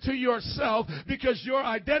keep it to yourself, because your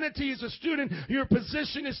identity as a student, your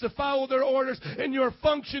position is to follow their orders, and your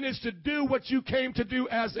function is to do what you came to do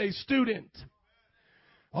as a student.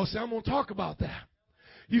 Oh, see, I'm going to talk about that.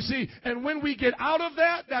 You see, and when we get out of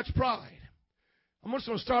that, that's pride. I'm just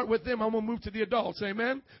going to start with them. I'm going to move to the adults.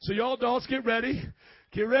 Amen? So y'all adults, get ready.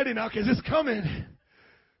 Get ready now, because it's coming.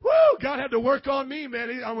 Woo! God had to work on me,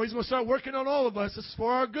 man. He's going to start working on all of us. This is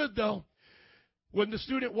for our good, though. When the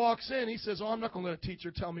student walks in, he says, oh, I'm not going to let a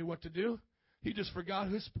teacher tell me what to do. He just forgot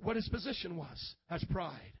what his position was. That's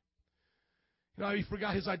pride. You know, he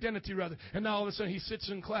forgot his identity, rather. And now all of a sudden he sits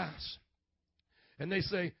in class. And they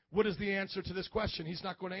say, what is the answer to this question? He's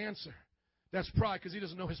not going to answer. That's pride because he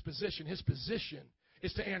doesn't know his position. His position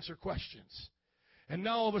is to answer questions. And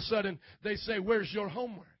now all of a sudden they say, where's your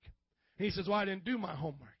homework? And he says, well, I didn't do my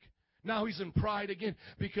homework. Now he's in pride again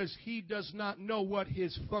because he does not know what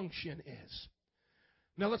his function is.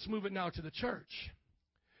 Now let's move it now to the church.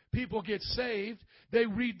 People get saved. They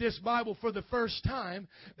read this Bible for the first time.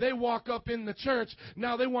 They walk up in the church.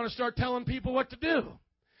 Now they want to start telling people what to do.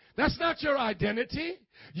 That's not your identity.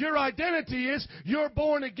 Your identity is you're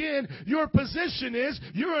born again. Your position is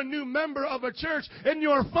you're a new member of a church. And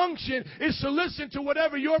your function is to listen to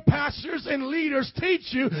whatever your pastors and leaders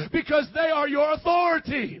teach you because they are your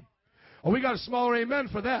authority. Oh, we got a smaller amen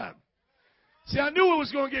for that. See, I knew it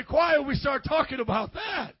was going to get quiet when we start talking about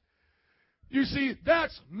that. You see,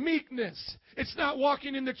 that's meekness. It's not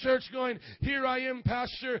walking in the church going, here I am,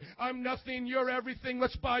 pastor. I'm nothing. You're everything.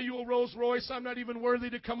 Let's buy you a Rolls Royce. I'm not even worthy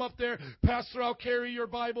to come up there. Pastor, I'll carry your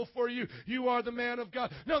Bible for you. You are the man of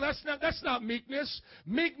God. No, that's not meekness.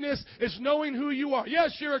 Meekness is knowing who you are.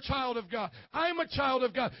 Yes, you're a child of God. I'm a child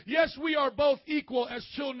of God. Yes, we are both equal as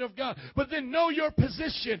children of God. But then know your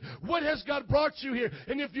position. What has God brought you here?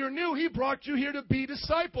 And if you're new, He brought you here to be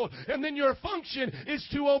discipled. And then your function is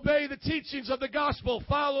to obey the teachings of the gospel.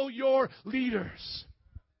 Follow your leaders.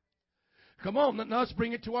 Come on, now let's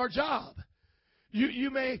bring it to our job. You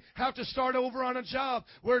may have to start over on a job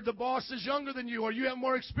where the boss is younger than you or you have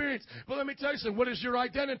more experience. But let me tell you something. What is your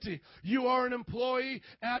identity? You are an employee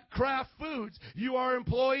at Kraft Foods. You are an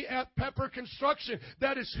employee at Pepper Construction.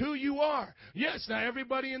 That is who you are. Yes, now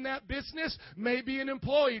everybody in that business may be an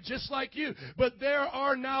employee just like you. But there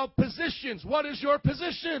are now positions. What is your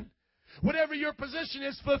position? Whatever your position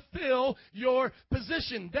is, fulfill your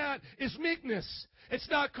position. That is meekness. It's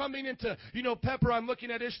not coming into, Pepper. I'm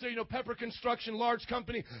looking at Ishtar, Pepper Construction, large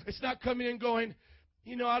company. It's not coming in going,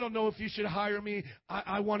 I don't know if you should hire me.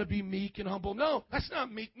 I want to be meek and humble. No, that's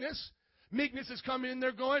not meekness. Meekness is coming in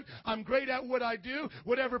there going, I'm great at what I do.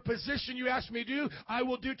 Whatever position you ask me to do, I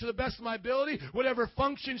will do to the best of my ability. Whatever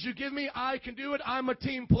functions you give me, I can do it. I'm a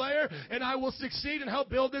team player, and I will succeed and help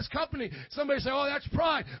build this company. Somebody say, oh, that's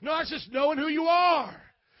pride. No, that's just knowing who you are.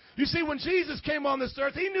 You see, when Jesus came on this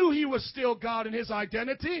earth, He knew He was still God in His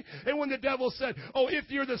identity. And when the devil said, oh, if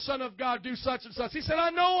you're the Son of God, do such and such, He said,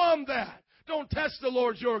 I know I'm that. Don't test the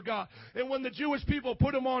Lord your God. And when the Jewish people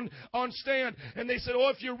put Him on stand and they said, oh,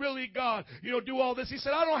 if you're really God, do all this. He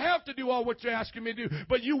said, I don't have to do all what you're asking me to do.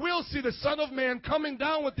 But you will see the Son of Man coming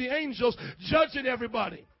down with the angels, judging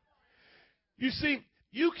everybody. You see,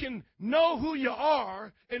 you can know who you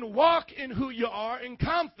are and walk in who you are in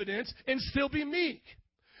confidence and still be meek.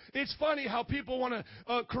 It's funny how people want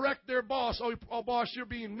to correct their boss. Oh, boss, you're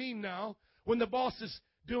being mean now. When the boss is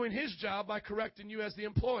doing his job by correcting you as the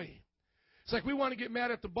employee. It's like we want to get mad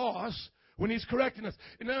at the boss when he's correcting us.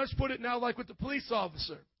 And now let's put it now like with the police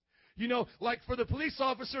officer. Like for the police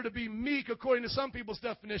officer to be meek, according to some people's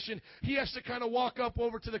definition, he has to kind of walk up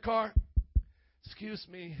over to the car. Excuse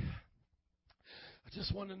me. I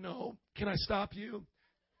just want to know, can I stop you?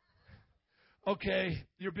 Okay,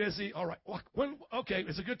 you're busy. All right. Okay,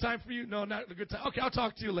 is it a good time for you? No, not a good time. Okay, I'll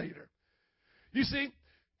talk to you later. You see?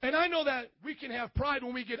 And I know that we can have pride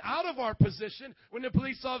when we get out of our position, when the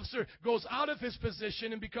police officer goes out of his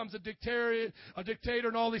position and becomes a dictator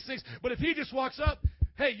and all these things. But if he just walks up,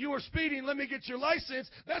 hey, you were speeding, let me get your license,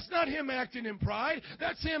 that's not him acting in pride.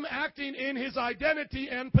 That's him acting in his identity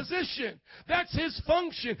and position. That's his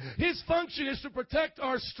function. His function is to protect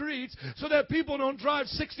our streets so that people don't drive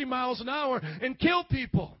 60 miles an hour and kill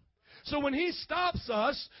people. So when he stops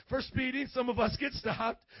us for speeding, some of us get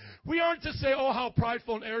stopped, we aren't to say, oh, how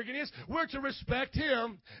prideful and arrogant he is. We're to respect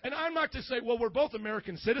him. And I'm not to say, well, we're both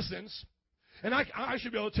American citizens. And I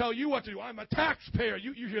should be able to tell you what to do. I'm a taxpayer.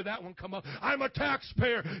 You hear that one come up. I'm a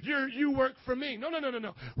taxpayer. You work for me. No.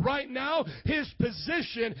 Right now, his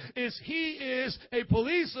position is he is a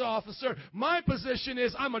police officer. My position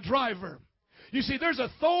is I'm a driver. You see, there's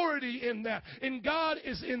authority in that. And God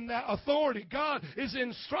is in that authority. God is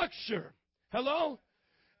in structure. Hello?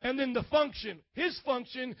 And then the function. His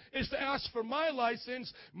function is to ask for my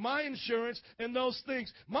license, my insurance, and those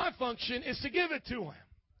things. My function is to give it to him.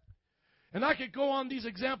 And I could go on these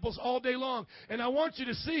examples all day long. And I want you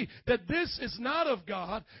to see that this is not of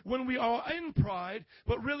God when we are in pride,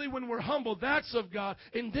 but really when we're humble, that's of God.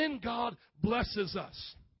 And then God blesses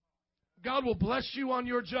us. God will bless you on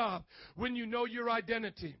your job when you know your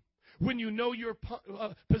identity, when you know your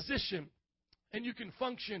position. And you can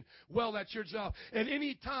function well at your job. At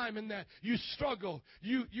any time in that you struggle,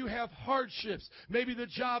 you have hardships. Maybe the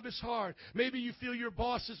job is hard. Maybe you feel your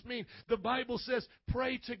boss is mean. The Bible says,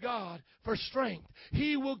 pray to God for strength.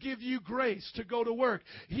 He will give you grace to go to work.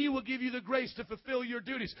 He will give you the grace to fulfill your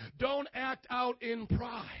duties. Don't act out in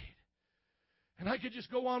pride. And I could just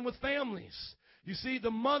go on with families. You see, the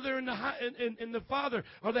mother and the father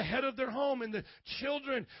are the head of their home, and the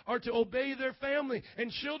children are to obey their family. And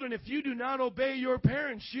children, if you do not obey your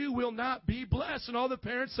parents, you will not be blessed. And all the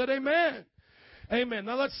parents said amen. Amen.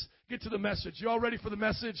 Now let's get to the message. You all ready for the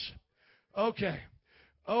message? Okay.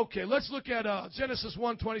 Let's look at Genesis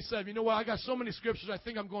 1:27. You know what? I got so many scriptures, I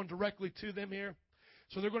think I'm going directly to them here.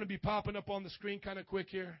 So they're going to be popping up on the screen kind of quick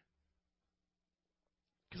here.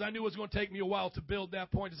 Because I knew it was going to take me a while to build that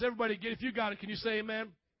point. Does everybody get it? If you got it, can you say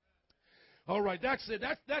amen? All right, that's it.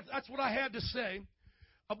 That's what I had to say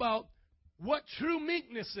about what true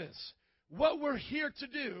meekness is, what we're here to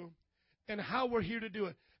do, and how we're here to do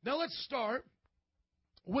it. Now let's start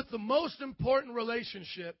with the most important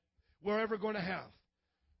relationship we're ever going to have,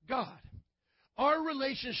 God. Our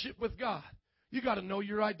relationship with God. You got to know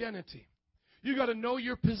your identity. You got to know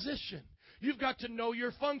your position. You've got to know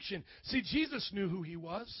your function. See, Jesus knew who he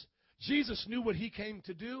was. Jesus knew what he came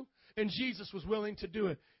to do, and Jesus was willing to do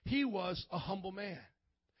it. He was a humble man.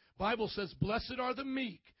 Bible says, blessed are the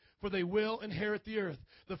meek, for they will inherit the earth.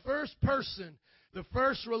 The first person, the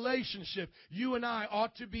first relationship you and I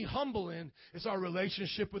ought to be humble in is our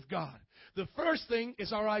relationship with God. The first thing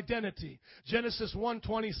is our identity. Genesis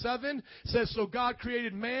 1:27 says, so God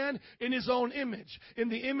created man in his own image. In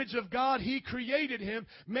the image of God, he created him.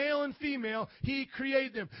 Male and female, he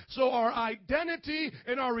created them. So our identity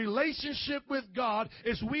and our relationship with God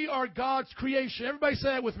is we are God's creation. Everybody say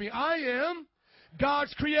that with me. I am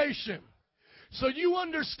God's creation. So you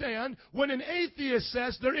understand, when an atheist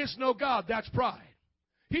says there is no God, that's pride.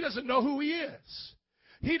 He doesn't know who he is.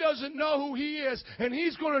 He doesn't know who he is, and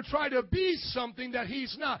he's going to try to be something that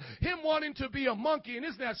he's not. Him wanting to be a monkey, and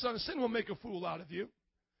isn't that something? Sin will make a fool out of you.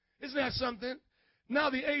 Isn't that something?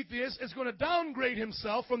 Now the atheist is going to downgrade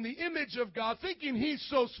himself from the image of God, thinking he's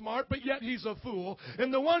so smart, but yet he's a fool.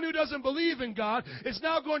 And the one who doesn't believe in God is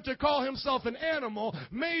now going to call himself an animal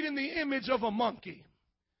made in the image of a monkey.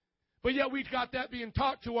 But yet we've got that being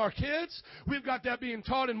taught to our kids. We've got that being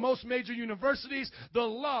taught in most major universities, the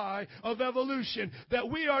lie of evolution, that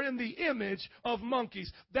we are in the image of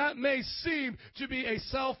monkeys. That may seem to be a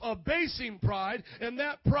self-abasing pride, and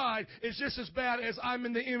that pride is just as bad as I'm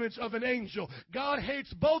in the image of an angel. God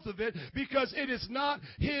hates both of it because it is not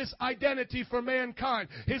his identity for mankind.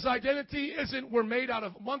 His identity isn't we're made out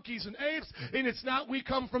of monkeys and apes, and it's not we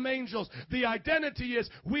come from angels. The identity is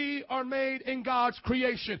we are made in God's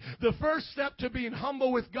creation. The first step to being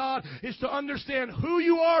humble with God is to understand who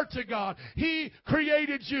you are to God. He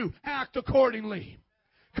created you. Act accordingly.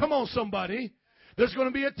 Come on, somebody. There's going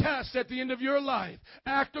to be a test at the end of your life.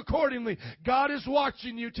 Act accordingly. God is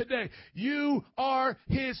watching you today. You are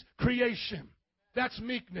his creation. That's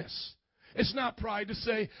meekness. It's not pride to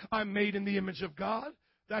say, I'm made in the image of God.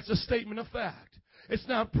 That's a statement of fact. It's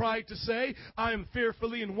not pride to say, I am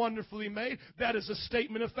fearfully and wonderfully made. That is a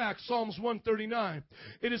statement of fact. Psalms 139.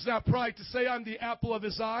 It is not pride to say, I'm the apple of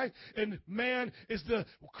his eye, and man is the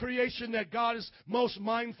creation that God is most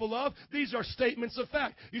mindful of. These are statements of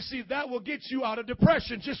fact. You see, that will get you out of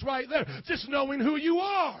depression just right there, just knowing who you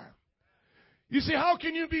are. You see, how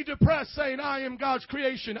can you be depressed saying, I am God's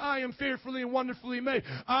creation, I am fearfully and wonderfully made,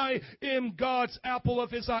 I am God's apple of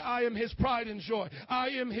his eye, I am his pride and joy,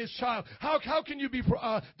 I am his child. How can you be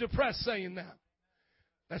depressed saying that?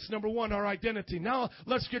 That's number one, our identity. Now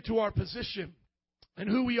let's get to our position and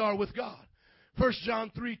who we are with God. 1 John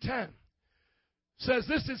 3:10 says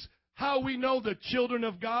this is how we know the children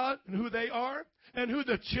of God and who they are and who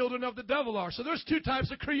the children of the devil are. So there's two types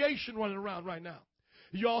of creation running around right now.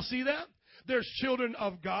 You all see that? There's children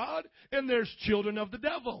of God, and there's children of the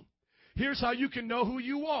devil. Here's how you can know who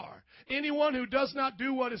you are. Anyone who does not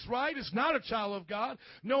do what is right is not a child of God,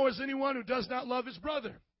 nor is anyone who does not love his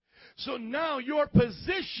brother. So now your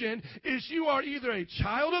position is you are either a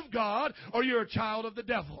child of God or you're a child of the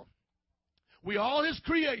devil. We all his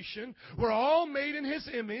creation. We're all made in his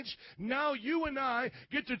image. Now you and I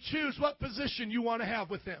get to choose what position you want to have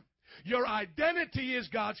with him. Your identity is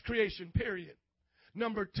God's creation, period.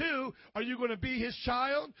 Number two, are you going to be his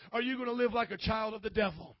child? Or are you going to live like a child of the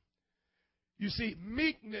devil? You see,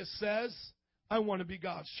 meekness says, I want to be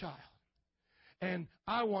God's child. And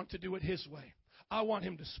I want to do it his way. I want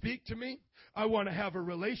him to speak to me. I want to have a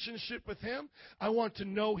relationship with him. I want to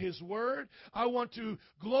know his word. I want to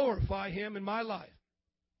glorify him in my life.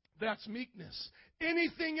 That's meekness.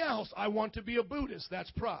 anything else. I want to be a Buddhist.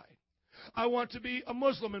 That's pride. I want to be a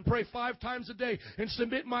Muslim and pray 5 times a day and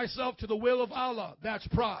submit myself to the will of Allah. That's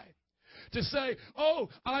pride. To say, oh,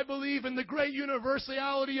 I believe in the great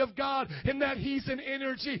universality of God and that He's an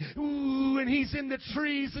energy. Ooh, and He's in the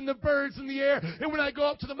trees and the birds in the air. And when I go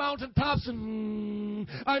up to the mountaintops and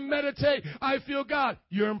I meditate, I feel God.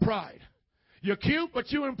 You're in pride. You're cute,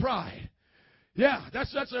 but you're in pride. Yeah,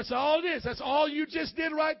 that's all it is. That's all you just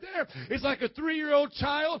did right there. It's like a 3-year-old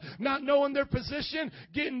child not knowing their position,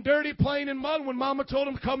 getting dirty, playing in mud when mama told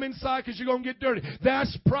them come inside because you're going to get dirty.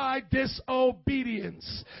 That's pride,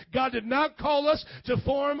 disobedience. God did not call us to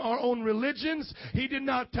form our own religions. He did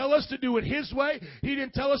not tell us to do it His way. He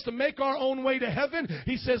didn't tell us to make our own way to heaven.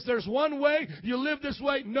 He says there's one way. You live this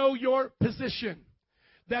way. Know your position.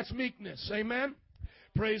 That's meekness. Amen?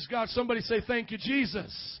 Praise God. Somebody say, thank you,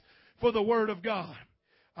 Jesus, for the Word of God.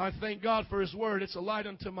 I thank God for His Word. It's a light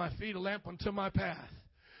unto my feet, a lamp unto my path.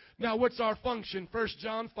 Now, what's our function? 1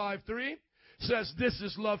 John 5:3 says, this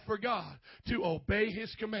is love for God, to obey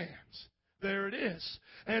His commands. There it is.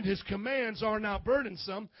 And His commands are not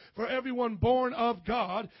burdensome, for everyone born of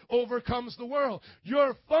God overcomes the world.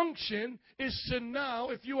 Your function is to now,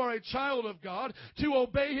 if you are a child of God, to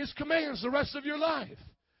obey His commands the rest of your life.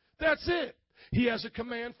 That's it. He has a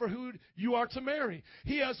command for who you are to marry.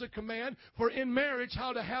 He has a command for in marriage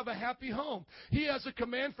how to have a happy home. He has a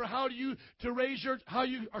command for how you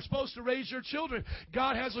are supposed to raise your children.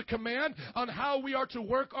 God has a command on how we are to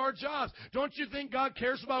work our jobs. Don't you think God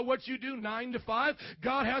cares about what you do 9 to 5?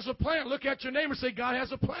 God has a plan. Look at your neighbor and say, God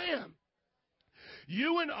has a plan.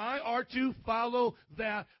 You and I are to follow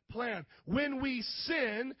that plan. When we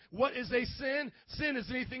sin, what is a sin? Sin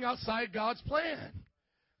is anything outside God's plan.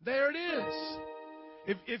 There it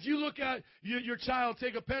is. If you look at your child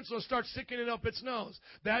take a pencil and start sticking it up its nose,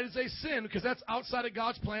 that is a sin because that's outside of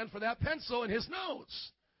God's plan for that pencil in his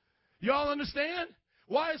nose. You all understand?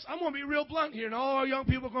 I'm going to be real blunt here, and all our young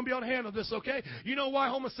people are going to be able to handle this, okay? You know why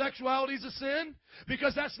homosexuality is a sin?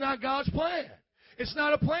 Because that's not God's plan. It's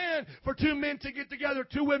not a plan for 2 men to get together,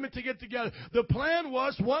 2 women to get together. The plan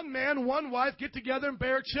was 1 man, 1 wife get together and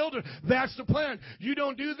bear children. That's the plan. You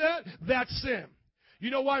don't do that, that's sin. You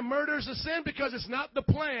know why murder is a sin? Because it's not the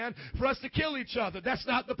plan for us to kill each other. That's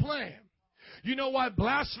not the plan. You know why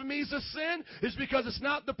blasphemy is a sin? It's because it's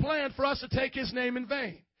not the plan for us to take His name in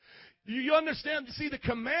vain. You understand? You see, the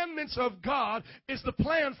commandments of God is the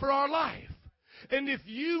plan for our life. And if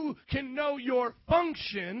you can know your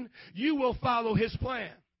function, you will follow His plan.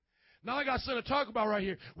 Now I got something to talk about right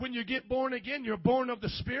here. When you get born again, you're born of the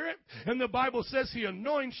Spirit. And the Bible says He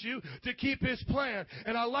anoints you to keep His plan.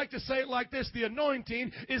 And I like to say it like this. The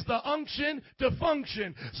anointing is the unction to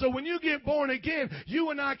function. So when you get born again, you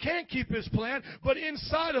and I can't keep His plan. But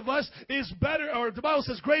inside of us is better, or the Bible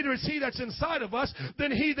says greater is He that's inside of us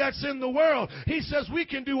than he that's in the world. He says we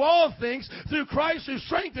can do all things through Christ who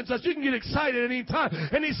strengthens us. You can get excited any time.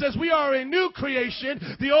 And He says we are a new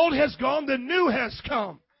creation. The old has gone, the new has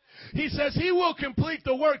come. He says He will complete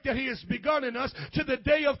the work that He has begun in us to the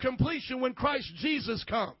day of completion when Christ Jesus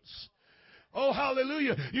comes. Oh,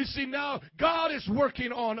 hallelujah. You see, now God is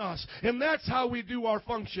working on us, and that's how we do our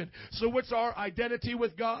function. So what's our identity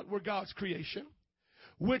with God? We're God's creation.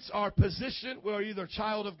 What's our position? We're either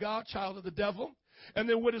child of God, child of the devil. And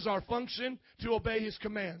then what is our function? To obey His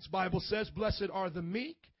commands. Bible says, blessed are the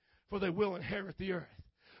meek, for they will inherit the earth.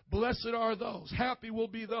 Blessed are those. Happy will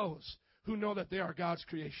be those who know that they are God's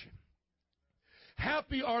creation.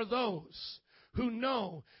 Happy are those who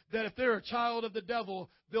know that if they're a child of the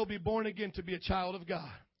devil, they'll be born again to be a child of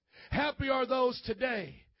God. Happy are those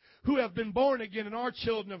today who have been born again and are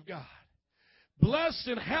children of God. Blessed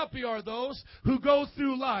and happy are those who go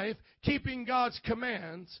through life keeping God's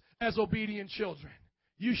commands as obedient children.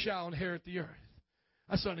 You shall inherit the earth.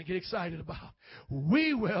 That's something to get excited about.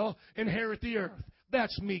 We will inherit the earth.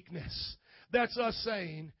 That's meekness. That's us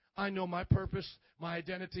saying, I know my purpose, my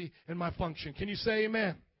identity, and my function. Can you say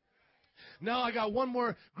amen? Now I got one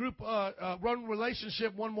more group, one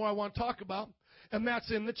relationship, one more I want to talk about, and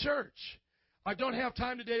that's in the church. I don't have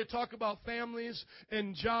time today to talk about families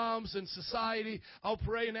and jobs and society. I'll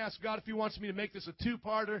pray and ask God if He wants me to make this a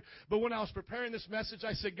 2-parter. But when I was preparing this message,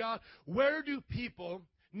 I said, God, where do people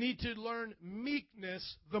need to learn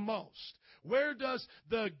meekness the most? Where does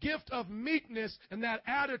the gift of meekness and that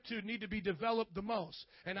attitude need to be developed the most?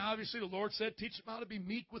 And obviously the Lord said, teach them how to be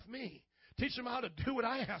meek with me. Teach them how to do what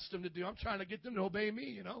I asked them to do. I'm trying to get them to obey me,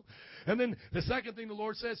 you know. And then the second thing the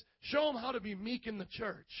Lord says, show them how to be meek in the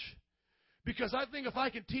church. Because I think if I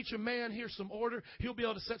can teach a man here some order, he'll be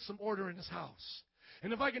able to set some order in his house.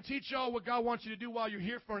 And if I can teach y'all what God wants you to do while you're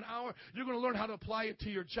here for an hour, you're going to learn how to apply it to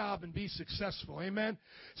your job and be successful. Amen?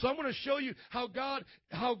 So I'm going to show you how God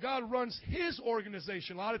runs His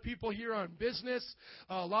organization. A lot of people here are in business.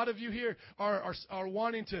 A lot of you here are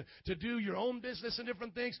wanting to do your own business and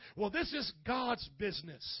different things. Well, this is God's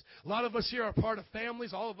business. A lot of us here are part of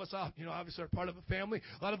families. All of us, obviously are part of a family.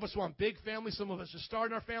 A lot of us want big families. Some of us just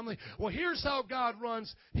starting our family. Well, here's how God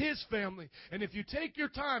runs His family. And if you take your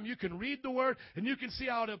time, you can read the Word and you can see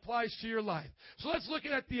how it applies to your life. So let's look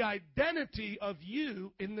at the identity of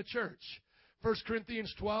you in the church. 1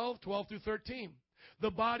 Corinthians 12 through 13. The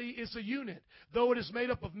body is a unit. Though it is made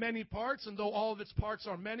up of many parts, and though all of its parts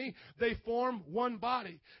are many, they form one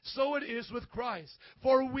body. So it is with Christ.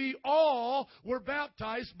 For we all were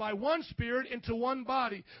baptized by one Spirit into one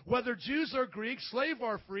body, whether Jews or Greeks, slave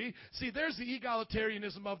or free. See, there's the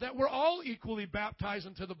egalitarianism of that. We're all equally baptized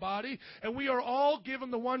into the body, and we are all given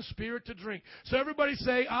the one Spirit to drink. So everybody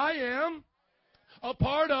say, I am a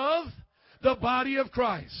part of the body of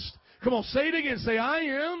Christ. Come on, say it again. Say, I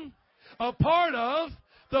am a part of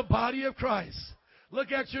the body of Christ.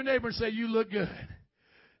 Look at your neighbor and say, you look good.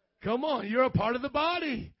 Come on, you're a part of the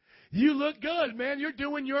body. You look good, man. You're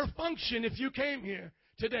doing your function if you came here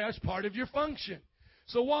today. That's part of your function.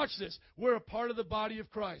 So watch this. We're a part of the body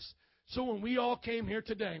of Christ. So when we all came here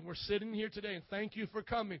today, and we're sitting here today, and thank you for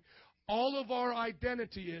coming, all of our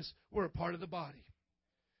identity is we're a part of the body.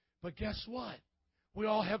 But guess what? We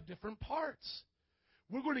all have different parts.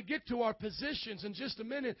 We're going to get to our positions in just a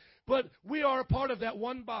minute, but we are a part of that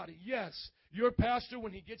one body. Yes, your pastor,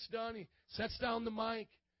 when he gets done, he sets down the mic,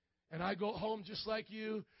 and I go home just like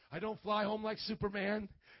you. I don't fly home like Superman.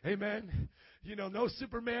 Amen. You know, no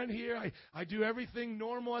Superman here. I do everything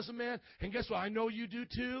normal as a man. And guess what? I know you do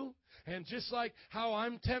too. And just like how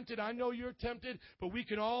I'm tempted, I know you're tempted, but we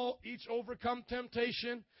can all each overcome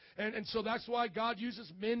temptation. And so that's why God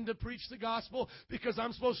uses men to preach the gospel, because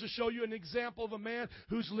I'm supposed to show you an example of a man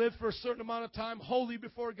who's lived for a certain amount of time holy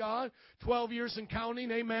before God, 12 years and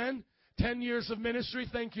counting, amen, 10 years of ministry,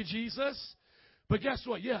 thank you, Jesus. But guess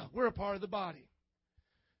what? Yeah, we're a part of the body.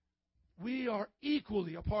 We are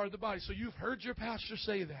equally a part of the body. So you've heard your pastor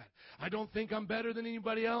say that. I don't think I'm better than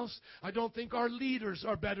anybody else. I don't think our leaders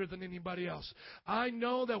are better than anybody else. I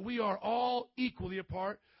know that we are all equally a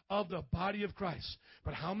part of the body of Christ.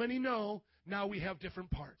 But how many know now we have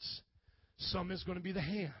different parts? Some is going to be the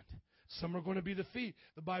hand. Some are going to be the feet.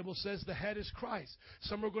 The Bible says the head is Christ.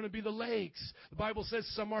 Some are going to be the legs. The Bible says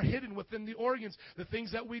some are hidden within the organs, the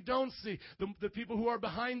things that we don't see, the people who are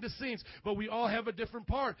behind the scenes. But we all have a different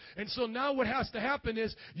part. And so now what has to happen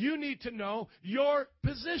is you need to know your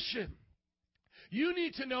position. You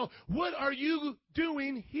need to know, what are you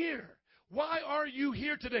doing here? Why are you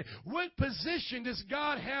here today? What position does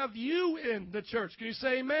God have you in the church? Can you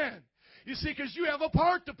say amen? You see, because you have a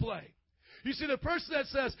part to play. You see, the person that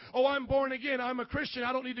says, oh, I'm born again, I'm a Christian,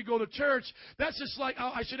 I don't need to go to church, that's just like,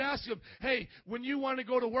 I should ask him, hey, when you want to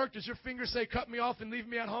go to work, does your finger say, cut me off and leave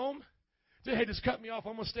me at home? Say, hey, just cut me off,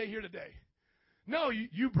 I'm going to stay here today. No,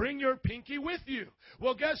 you bring your pinky with you.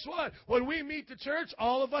 Well, guess what? When we meet the church,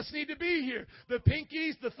 all of us need to be here. The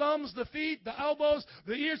pinkies, the thumbs, the feet, the elbows,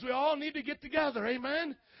 the ears, we all need to get together.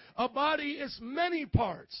 Amen? A body is many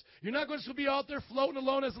parts. You're not going to be out there floating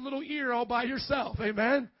alone as a little ear all by yourself.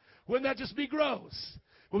 Amen? Wouldn't that just be gross?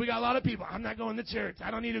 Well, we got a lot of people. I'm not going to church. I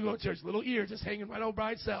don't need to go to church. Little ear just hanging right over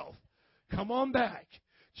by itself. Come on back.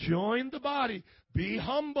 Join the body. Be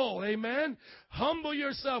humble. Amen? Humble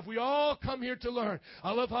yourself. We all come here to learn.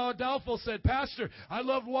 I love how Adolfo said, Pastor, I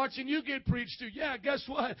love watching you get preached to. Yeah, guess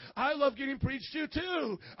what? I love getting preached to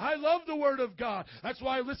too. I love the Word of God. That's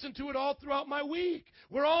why I listen to it all throughout my week.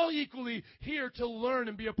 We're all equally here to learn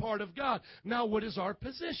and be a part of God. Now, what is our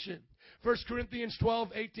position? 1 Corinthians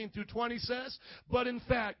 12:18-20 says, but in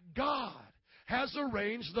fact, God has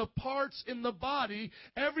arranged the parts in the body,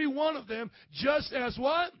 every one of them, just as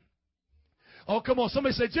what? Oh, come on.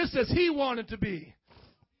 Somebody say, just as He wanted to be.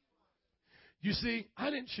 You see,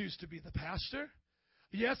 I didn't choose to be the pastor.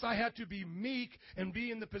 Yes, I had to be meek and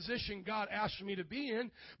be in the position God asked me to be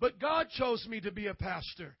in, but God chose me to be a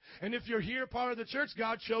pastor. And if you're here part of the church,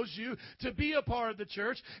 God chose you to be a part of the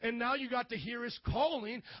church, and now you got to hear His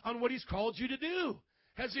calling on what He's called you to do.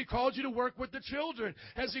 Has He called you to work with the children?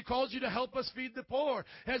 Has He called you to help us feed the poor?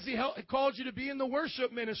 Has He called you to be in the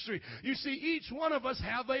worship ministry? You see, each one of us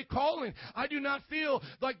have a calling. I do not feel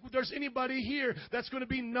like there's anybody here that's going to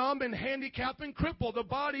be numb and handicapped and crippled. The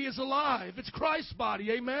body is alive. It's Christ's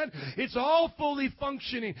body. Amen? It's all fully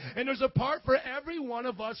functioning. And there's a part for every one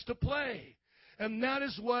of us to play. And that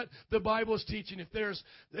is what the Bible is teaching.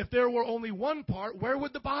 If there were only one part, where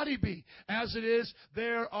would the body be? As it is,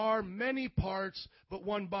 there are many parts, but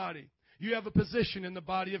one body. You have a position in the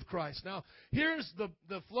body of Christ. Now, here's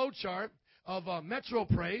the flow chart of Metro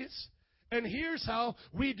Praise, and here's how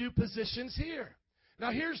we do positions here.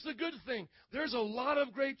 Now, here's the good thing. There's a lot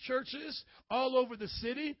of great churches all over the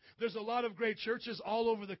city. There's a lot of great churches all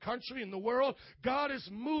over the country and the world. God is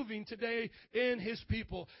moving today in His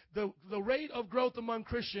people. The rate of growth among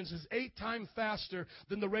Christians is 8 times faster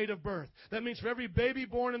than the rate of birth. That means for every baby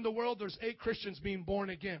born in the world, there's 8 Christians being born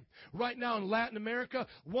again. Right now in Latin America,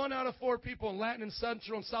 1 out of 4 people in Latin and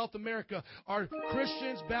Central and South America are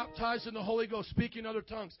Christians baptized in the Holy Ghost, speaking other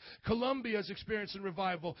tongues. Colombia is experiencing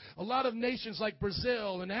revival. A lot of nations like Brazil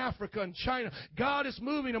and Africa and China, God is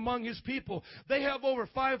moving among His people. They have over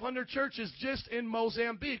 500 churches just in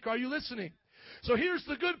Mozambique. Are you listening? So here's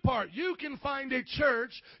the good part. You can find a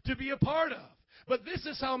church to be a part of. But this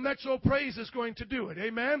is how Metro Praise is going to do it.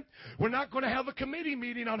 Amen? We're not going to have a committee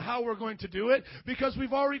meeting on how we're going to do it because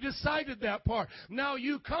we've already decided that part. Now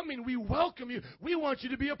you coming, we welcome you. We want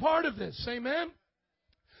you to be a part of this. Amen?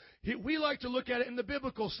 We like to look at it in the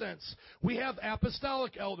biblical sense. We have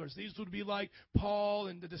apostolic elders. These would be like Paul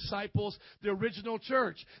and the disciples, the original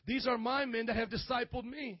church. These are my men that have discipled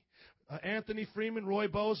me. Anthony Freeman, Roy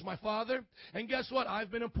Bowes, my father. And guess what?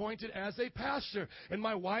 I've been appointed as a pastor. And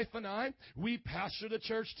my wife and I, we pastor the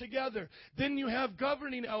church together. Then you have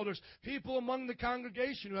governing elders, people among the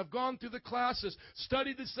congregation who have gone through the classes,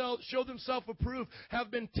 studied themselves, showed themselves approved,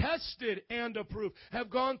 have been tested and approved, have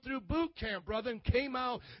gone through boot camp, brother, and came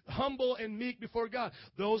out humble and meek before God.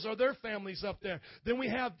 Those are their families up there. Then we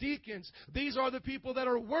have deacons. These are the people that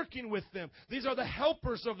are working with them. These are the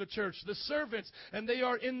helpers of the church, the servants, and they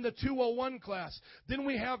are in the 201 class. Then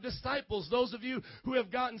we have disciples. Those of you who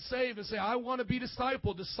have gotten saved and say, I want to be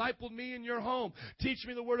discipled. Disciple me in your home. Teach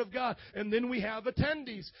me the Word of God. And then we have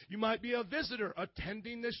attendees. You might be a visitor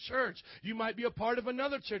attending this church. You might be a part of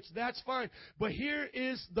another church. That's fine. But here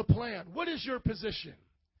is the plan. What is your position?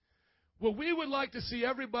 What we would like to see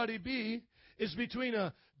everybody be is between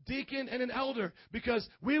a deacon and an elder, because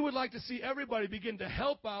we would like to see everybody begin to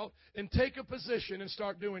help out and take a position and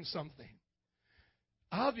start doing something.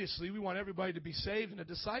 Obviously, we want everybody to be saved and a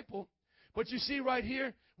disciple. But you see right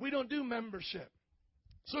here, we don't do membership.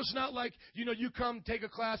 So it's not like, you come take a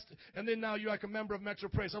class and then now you're like a member of Metro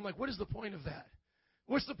Praise. I'm like, what is the point of that?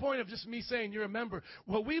 What's the point of just me saying you're a member?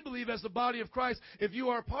 Well, we believe as the body of Christ, if you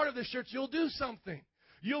are a part of this church, you'll do something.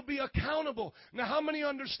 You'll be accountable. Now, how many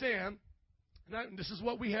understand? This is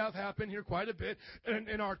what we have happen here quite a bit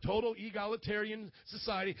in our total egalitarian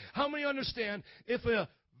society. How many understand if a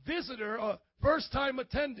visitor, a first-time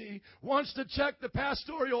attendee, wants to check the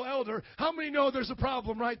pastoral elder, how many know there's a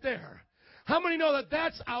problem right there? How many know that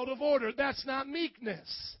that's out of order? That's not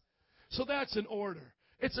meekness. So that's an order.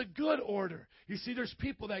 It's a good order. You see, there's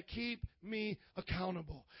people that keep me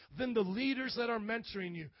accountable. Then the leaders that are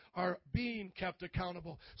mentoring you are being kept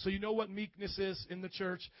accountable. So you know what meekness is in the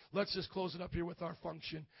church? Let's just close it up here with our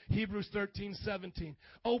function. Hebrews 13:17.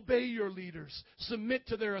 Obey your leaders. Submit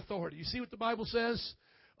to their authority. You see what the Bible says?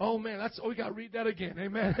 Oh, man, we got to read that again.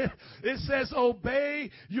 Amen. It says, obey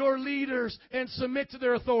your leaders and submit to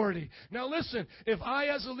their authority. Now, listen, if I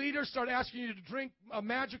as a leader start asking you to drink a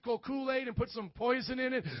magical Kool-Aid and put some poison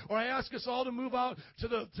in it, or I ask us all to move out to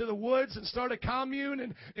the woods and start a commune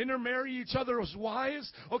and intermarry each other as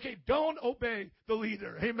wives, okay, don't obey the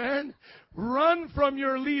leader. Amen. Run from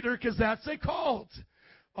your leader, because that's a cult.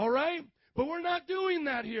 All right? But we're not doing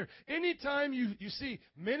that here. Anytime you see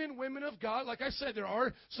men and women of God, like I said, there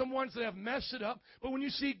are some ones that have messed it up. But when you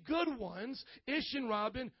see good ones, Ish and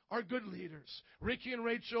Robin are good leaders. Ricky and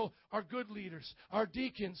Rachel are good leaders. Our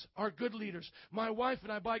deacons are good leaders. My wife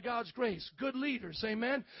and I, by God's grace, good leaders.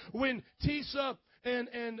 Amen? When Tisa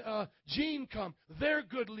and Gene come, they're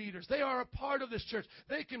good leaders. They are a part of this church.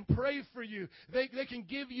 They can pray for you. They can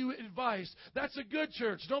give you advice. That's a good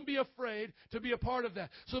church. Don't be afraid to be a part of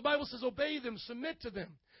that. So the Bible says, obey them, submit to them.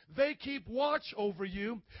 They keep watch over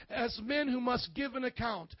you as men who must give an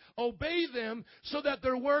account. Obey them so that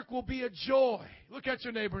their work will be a joy. Look at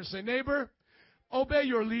your neighbor and say, neighbor, obey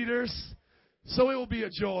your leaders so it will be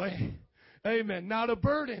a joy. Amen. Not a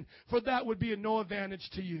burden, for that would be of no advantage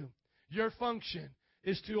to you. Your function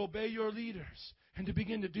is to obey your leaders and to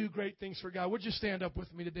begin to do great things for God. Would you stand up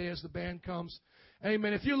with me today as the band comes?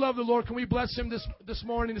 Amen. If you love the Lord, can we bless Him this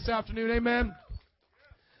morning, this afternoon? Amen.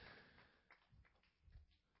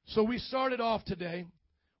 So we started off today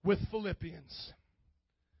with Philippians.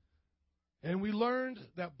 And we learned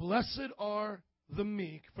that blessed are the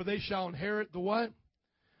meek, for they shall inherit the what?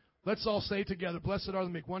 Let's all say together, blessed are the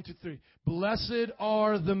meek. 1, 2, 3. Blessed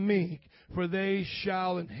are the meek, for they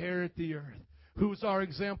shall inherit the earth. Who's our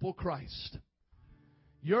example? Christ.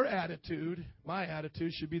 Your attitude, my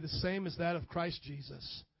attitude, should be the same as that of Christ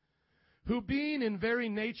Jesus, who being in very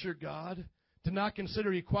nature God, did not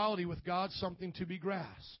consider equality with God something to be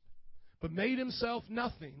grasped, but made himself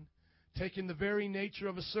nothing, taking the very nature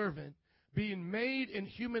of a servant, being made in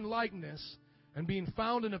human likeness, and being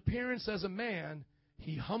found in appearance as a man,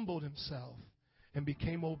 he humbled himself and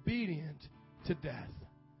became obedient to death,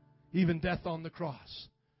 even death on the cross.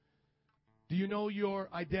 Do you know your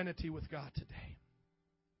identity with God today?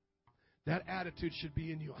 That attitude should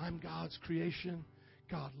be in you. I'm God's creation.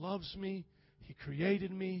 God loves me. He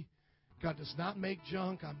created me. God does not make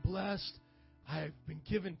junk. I'm blessed. I've been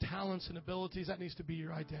given talents and abilities. That needs to be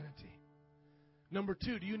your identity. Number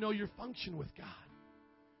 2, do you know your function with God?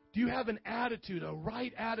 Do you have an attitude, a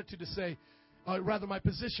right attitude to say, rather my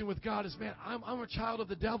position with God is, man, I'm a child of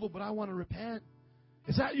the devil, but I want to repent?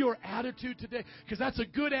 Is that your attitude today? Because that's a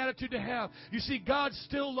good attitude to have. You see, God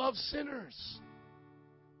still loves sinners.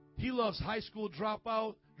 He loves high school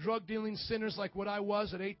dropout, drug-dealing sinners like what I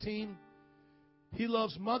was at 18. He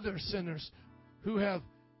loves mother sinners who have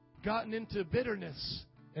gotten into bitterness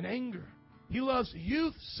and anger. He loves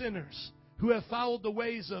youth sinners who have followed the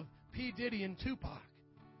ways of P. Diddy and Tupac.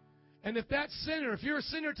 And if that sinner, if you're a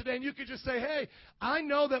sinner today and you could just say, hey, I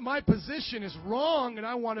know that my position is wrong and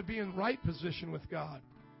I want to be in right position with God,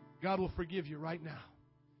 God will forgive you right now.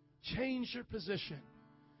 Change your position.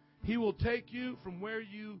 He will take you from where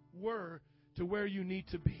you were to where you need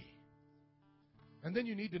to be. And then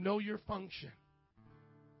you need to know your function.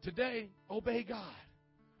 Today, obey God.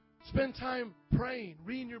 Spend time praying,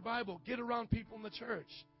 reading your Bible, get around people in the church.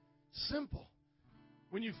 Simple.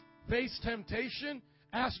 When you face temptation,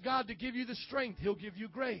 ask God to give you the strength. He'll give you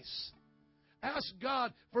grace. Ask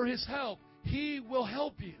God for His help. He will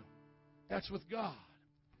help you. That's with God.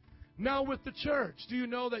 Now with the church, do you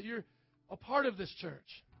know that you're a part of this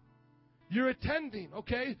church? You're attending,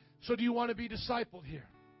 okay? So do you want to be discipled here?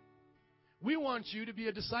 We want you to be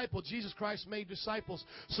a disciple. Jesus Christ made disciples.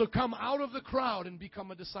 So come out of the crowd and become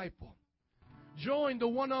a disciple. Join the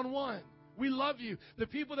one-on-one. We love you. The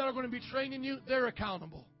people that are going to be training you, they're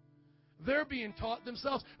accountable. They're being taught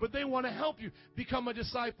themselves, but they want to help you become a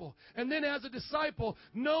disciple. And then as a disciple,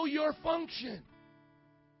 know your function.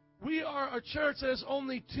 We are a church that is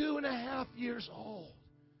only 2.5 years old.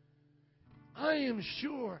 I am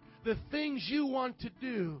sure the things you want to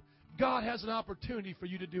do, God has an opportunity for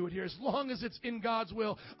you to do it here. As long as it's in God's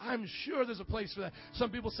will, I'm sure there's a place for that.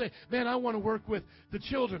 Some people say, man, I want to work with the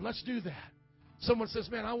children. Let's do that. Someone says,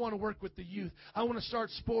 man, I want to work with the youth. I want to start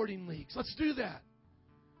sporting leagues. Let's do that.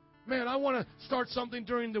 Man, I want to start something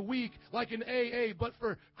during the week like an AA, but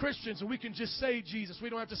for Christians, and we can just say Jesus. We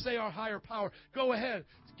don't have to say our higher power. Go ahead.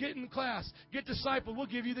 Get in class. Get discipled. We'll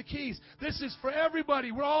give you the keys. This is for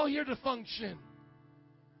everybody. We're all here to function.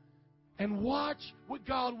 And watch what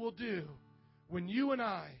God will do when you and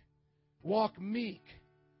I walk meek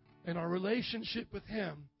in our relationship with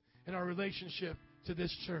Him and our relationship to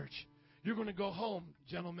this church. You're going to go home,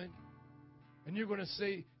 gentlemen, and you're going to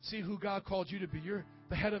see who God called you to be. You're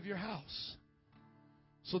the head of your house.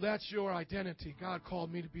 So that's your identity. God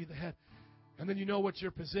called me to be the head. And then you know what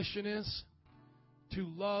your position is? To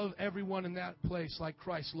love everyone in that place like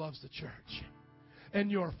Christ loves the church.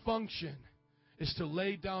 And your function is to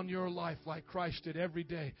lay down your life like Christ did every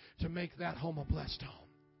day to make that home a blessed home.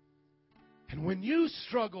 And when you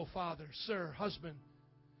struggle, father, sir, husband,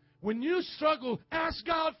 when you struggle, ask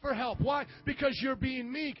God for help. Why? Because you're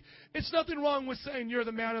being meek. It's nothing wrong with saying you're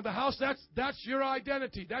the man of the house. That's your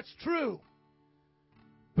identity. That's true.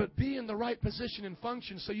 But be in the right position and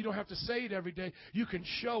function so you don't have to say it every day. You can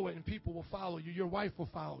show it and people will follow you. Your wife will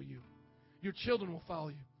follow you. Your children will follow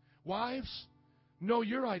you. Wives, know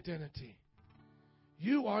your identity.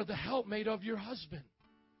 You are the helpmate of your husband.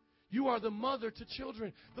 You are the mother to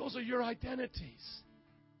children. Those are your identities.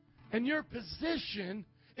 And your position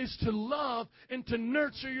is to love and to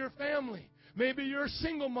nurture your family. Maybe you're a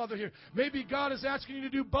single mother here. Maybe God is asking you to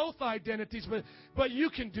do both identities, but you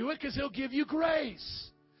can do it because He'll give you grace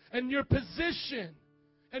and your position.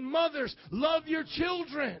 And mothers, love your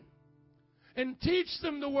children and teach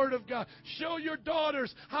them the Word of God. Show your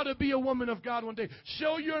daughters how to be a woman of God one day.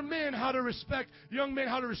 Show your men how to respect, young men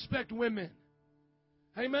how to respect women.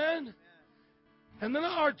 Amen? And then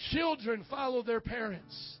our children follow their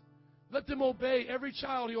parents. Let them obey. Every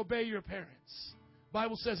child, obey your parents. The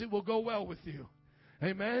Bible says it will go well with you.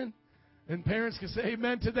 Amen? And parents can say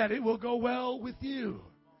amen to that. It will go well with you.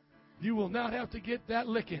 You will not have to get that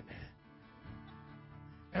licking.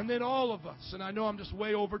 And then all of us, and I know I'm just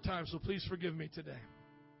way over time, so please forgive me today.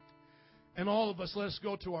 And all of us, let us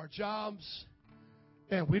go to our jobs.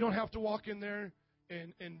 And we don't have to walk in there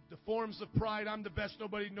in the forms of pride. I'm the best.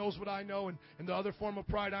 Nobody knows what I know. And the other form of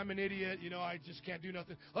pride, I'm an idiot. You know, I just can't do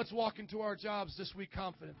nothing. Let's walk into our jobs this week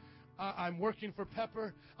confident. I'm working for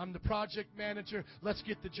Pepper. I'm the project manager. Let's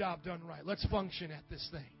get the job done right. Let's function at this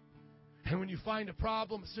thing. And when you find a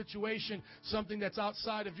problem, a situation, something that's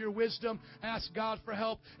outside of your wisdom, ask God for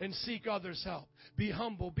help and seek others' help. Be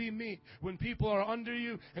humble, be meek. When people are under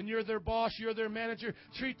you and you're their boss, you're their manager,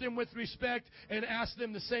 treat them with respect and ask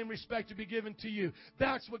them the same respect to be given to you.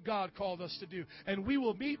 That's what God called us to do. And we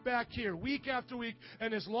will meet back here week after week.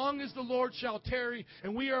 And as long as the Lord shall tarry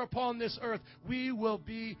and we are upon this earth, we will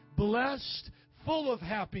be blessed, full of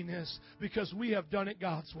happiness, because we have done it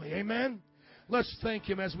God's way. Amen? Let's thank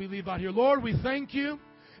Him as we leave out here. Lord, we thank You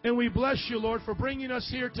and we bless You, Lord, for bringing us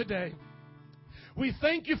here today. We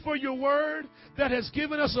thank You for Your word that has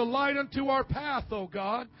given us a light unto our path, oh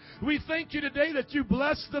God. We thank You today that You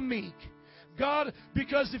bless the meek. God,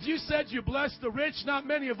 because if You said You bless the rich, not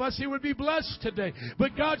many of us here would be blessed today.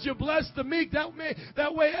 But God, You bless the meek. That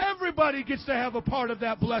way everybody gets to have a part of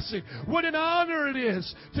that blessing. What an honor it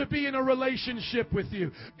is to be in a relationship with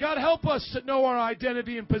You. God, help us to know our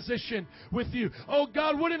identity and position with You. Oh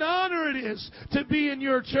God, what an honor it is to be in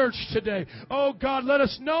Your church today. Oh God, let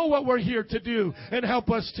us know what we're here to do and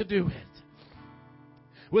help us to do it.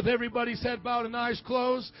 With everybody's head bowed and eyes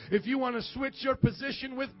closed, if you want to switch your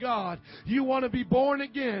position with God, you want to be born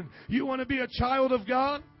again, you want to be a child of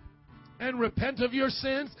God and repent of your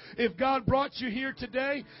sins, if God brought you here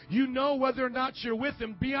today, you know whether or not you're with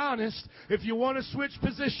Him. Be honest. If you want to switch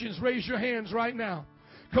positions, raise your hands right now.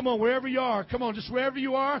 Come on, wherever you are. Come on, just wherever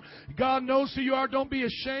you are. God knows who you are. Don't be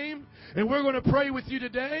ashamed. And we're going to pray with you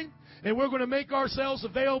today. And we're going to make ourselves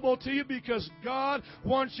available to you because God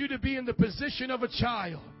wants you to be in the position of a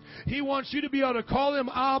child. He wants you to be able to call Him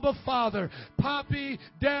Abba, Father, Papi,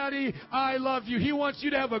 Daddy, I love you. He wants you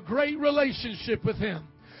to have a great relationship with Him.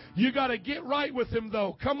 You got to get right with Him,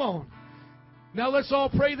 though. Come on. Now let's all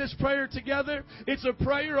pray this prayer together. It's a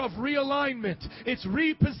prayer of realignment. It's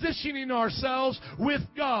repositioning ourselves with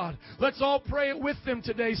God. Let's all pray it with them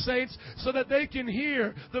today, saints, so that they can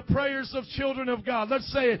hear the prayers of children of God. Let's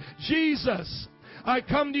say it. Jesus, I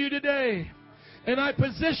come to You today, and I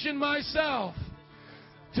position myself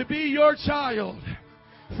to be Your child.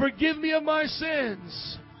 Forgive me of my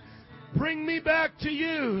sins. Bring me back to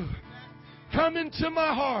You. Come into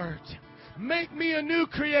my heart. Make me a new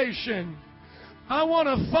creation. I want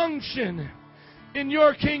to function in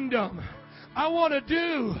Your kingdom. I want to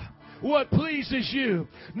do what pleases You.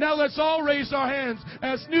 Now let's all raise our hands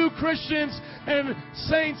as new Christians and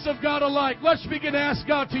saints of God alike. Let's begin to ask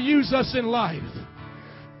God to use us in life.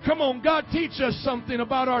 Come on, God, teach us something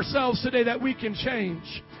about ourselves today that we can change.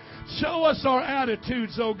 Show us our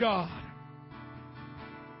attitudes, oh God.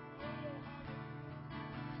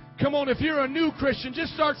 Come on, if you're a new Christian,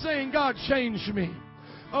 just start saying, God, change me.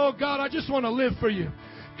 Oh, God, I just want to live for You.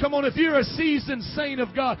 Come on, if you're a seasoned saint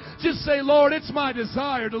of God, just say, Lord, it's my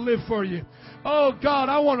desire to live for You. Oh, God,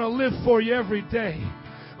 I want to live for You every day.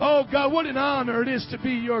 Oh, God, what an honor it is to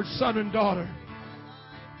be Your son and daughter.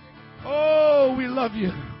 Oh, we love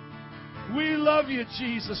You. We love You,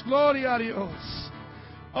 Jesus. Gloria a Dios.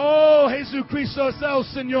 Oh, Jesucristo es el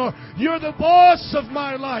Señor. You're the boss of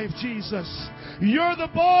my life, Jesus. You're the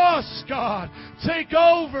boss, God. Take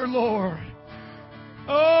over, Lord.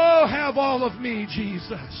 Oh, have all of me,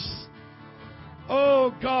 Jesus.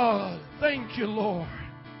 Oh, God, thank You, Lord.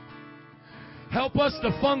 Help us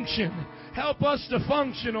to function. Help us to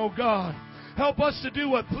function, oh God. Help us to do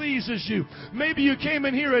what pleases You. Maybe you came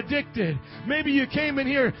in here addicted. Maybe you came in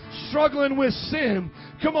here struggling with sin.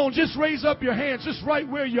 Come on, just raise up your hands just right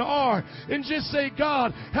where you are and just say,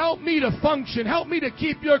 God, help me to function. Help me to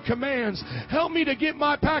keep Your commands. Help me to get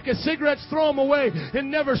my pack of cigarettes, throw them away,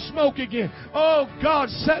 and never smoke again. Oh, God,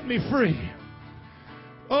 set me free.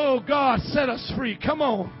 Oh, God, set us free. Come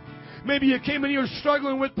on. Maybe you came in here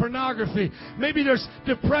struggling with pornography. Maybe there's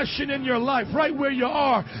depression in your life right where you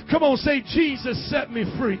are. Come on, say, Jesus, set me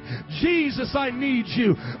free. Jesus, I need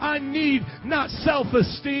You. I need not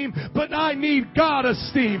self-esteem, but I need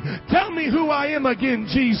God-esteem. Tell me who I am again,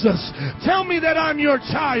 Jesus. Tell me that I'm Your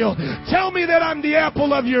child. Tell me that I'm the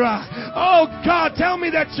apple of Your eye. Oh, God, tell me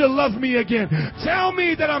that You love me again. Tell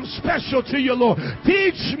me that I'm special to You, Lord.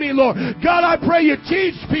 Teach me, Lord. God, I pray You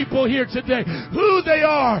teach people here today who they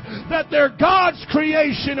are, that they're God's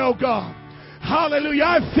creation, oh God. Hallelujah.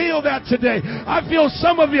 I feel that today. I feel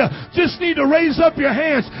some of you just need to raise up your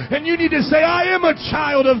hands and you need to say, I am a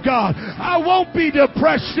child of God. I won't be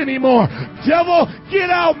depressed anymore. Devil, get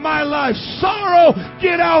out my life. Sorrow,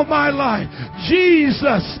 get out my life.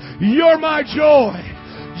 Jesus, you're my joy.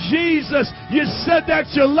 Jesus, you said that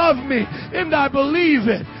you love me, and I believe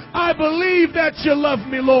it. I believe that you love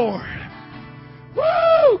me, Lord.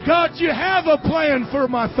 Woo! God, you have a plan for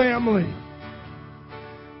my family.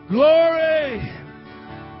 Glory.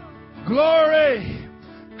 Glory.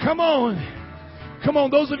 Come on. Come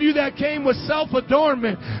on, those of you that came with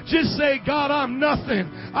self-adornment, just say, God, I'm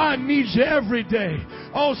nothing. I need you every day.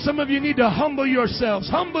 Oh, some of you need to humble yourselves.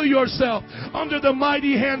 Humble yourself under the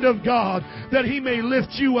mighty hand of God that He may lift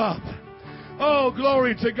you up. Oh,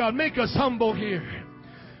 glory to God. Make us humble here.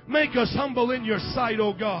 Make us humble in your sight,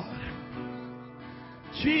 oh God.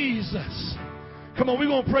 Jesus. Come on, we're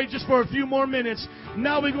going to pray just for a few more minutes.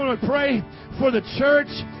 Now we're going to pray for the church,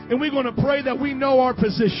 and we're going to pray that we know our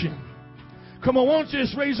position. Come on, won't you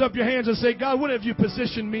just raise up your hands and say, God, what have you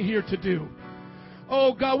positioned me here to do?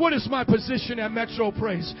 Oh, God, what is my position at Metro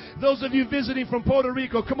Praise? Those of you visiting from Puerto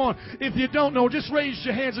Rico, come on. If you don't know, just raise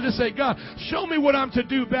your hands and just say, God, show me what I'm to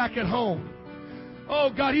do back at home.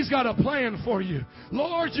 Oh, God, He's got a plan for you.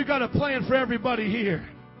 Lord, you got a plan for everybody here.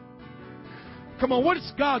 Come on, what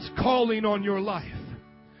is God's calling on your life?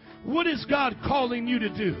 What is God calling you to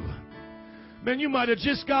do? Man, you might have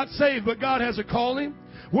just got saved, but God has a calling.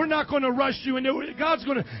 We're not going to rush you into it. God's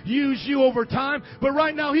going to use you over time, but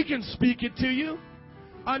right now He can speak it to you.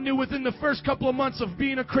 I knew within the first couple of months of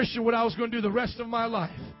being a Christian what I was going to do the rest of my life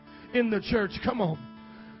in the church. Come on.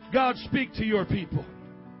 God, speak to your people.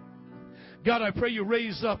 God, I pray you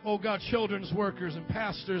raise up, oh God, children's workers and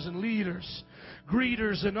pastors and leaders,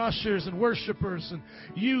 greeters and ushers and worshipers and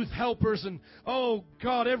youth helpers and, oh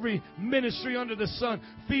God, every ministry under the sun,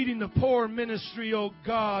 feeding the poor ministry, oh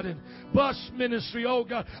God, and bus ministry, oh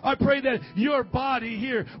God. I pray that your body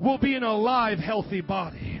here will be an alive, healthy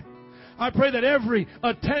body. I pray that every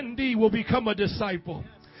attendee will become a disciple.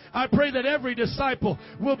 I pray that every disciple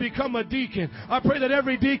will become a deacon. I pray that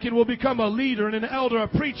every deacon will become a leader and an elder, a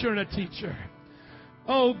preacher and a teacher.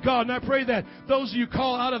 Oh God, and I pray that those you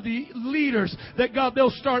call out of the leaders, that God, they'll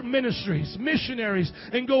start ministries, missionaries,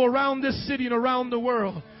 and go around this city and around the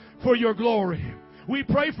world for your glory. We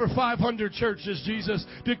pray for 500 churches, Jesus,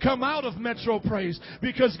 to come out of Metro Praise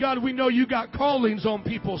because, God, we know you got callings on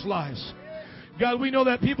people's lives. God, we know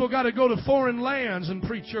that people got to go to foreign lands and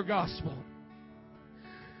preach your gospel.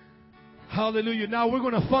 Hallelujah. Now we're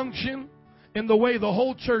going to function in the way the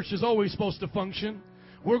whole church is always supposed to function.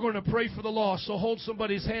 We're going to pray for the lost. So hold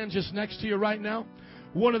somebody's hand just next to you right now.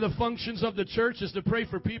 One of the functions of the church is to pray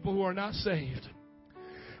for people who are not saved.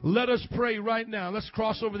 Let us pray right now. Let's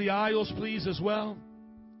cross over the aisles, please, as well.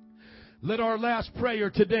 Let our last prayer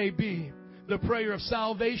today be the prayer of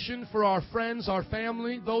salvation for our friends, our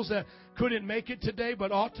family, those that couldn't make it today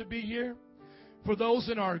but ought to be here. For those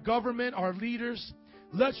in our government, our leaders,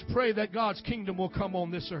 let's pray that God's kingdom will come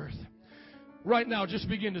on this earth. Right now, just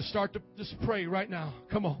begin to just pray right now.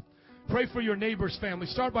 Come on. Pray for your neighbor's family.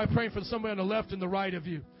 Start by praying for somebody on the left and the right of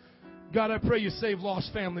you. God, I pray you save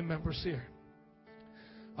lost family members here.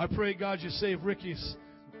 I pray, God, you save Ricky's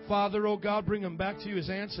father, oh God. Bring him back to you, his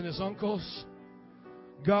aunts and his uncles.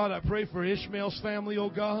 God, I pray for Ishmael's family, oh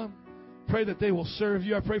God. Pray that they will serve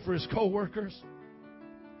you. I pray for his co-workers.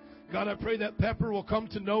 God, I pray that Pepper will come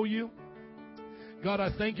to know you. God,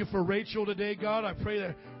 I thank you for Rachel today, God. I pray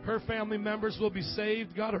that her family members will be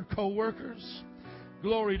saved, God, her co-workers.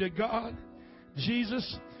 Glory to God.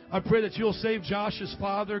 Jesus, I pray that you'll save Josh's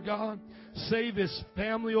father, God. Save his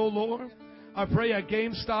family, oh Lord. I pray at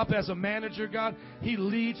GameStop as a manager, God, he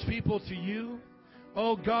leads people to you.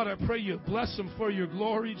 Oh, God, I pray you bless him for your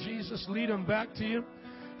glory, Jesus. Lead him back to you.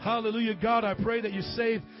 Hallelujah, God, I pray that you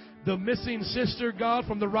save the missing sister, God,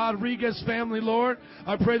 from the Rodriguez family, Lord.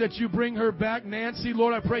 I pray that you bring her back, Nancy,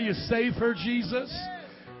 Lord. I pray you save her, Jesus.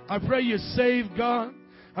 I pray you save, God.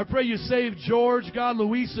 I pray you save George, God,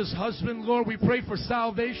 Luisa's husband, Lord. We pray for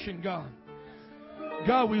salvation, God.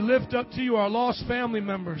 God, we lift up to you our lost family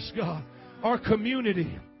members, God, our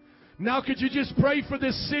community. Now, could you just pray for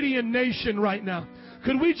this city and nation right now?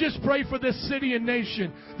 Could we just pray for this city and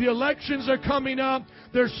nation? The elections are coming up.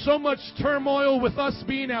 There's so much turmoil with us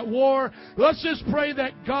being at war. Let's just pray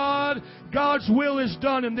that God's will is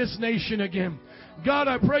done in this nation again. God,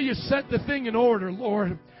 I pray you set the thing in order,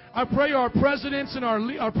 Lord. I pray our presidents and our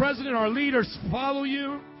leaders follow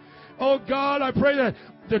you. Oh, God, I pray that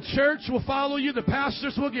the church will follow you. The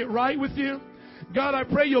pastors will get right with you. God, I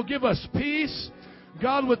pray you'll give us peace.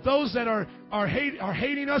 God, with those that are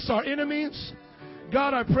hating us, our enemies.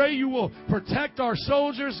 God, I pray you will protect our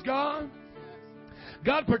soldiers, God.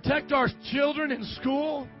 God, protect our children in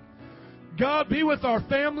school. God, be with our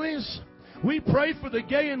families. We pray for the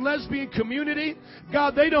gay and lesbian community.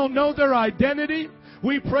 God, they don't know their identity.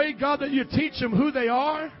 We pray, God, that you teach them who they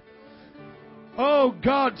are. Oh,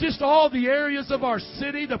 God, just all the areas of our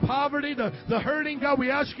city, the poverty, the hurting. God, we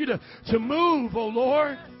ask you to move, oh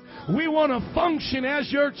Lord. We want to function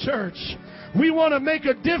as your church. We want to make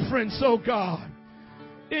a difference, oh God.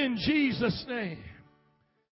 In Jesus' name.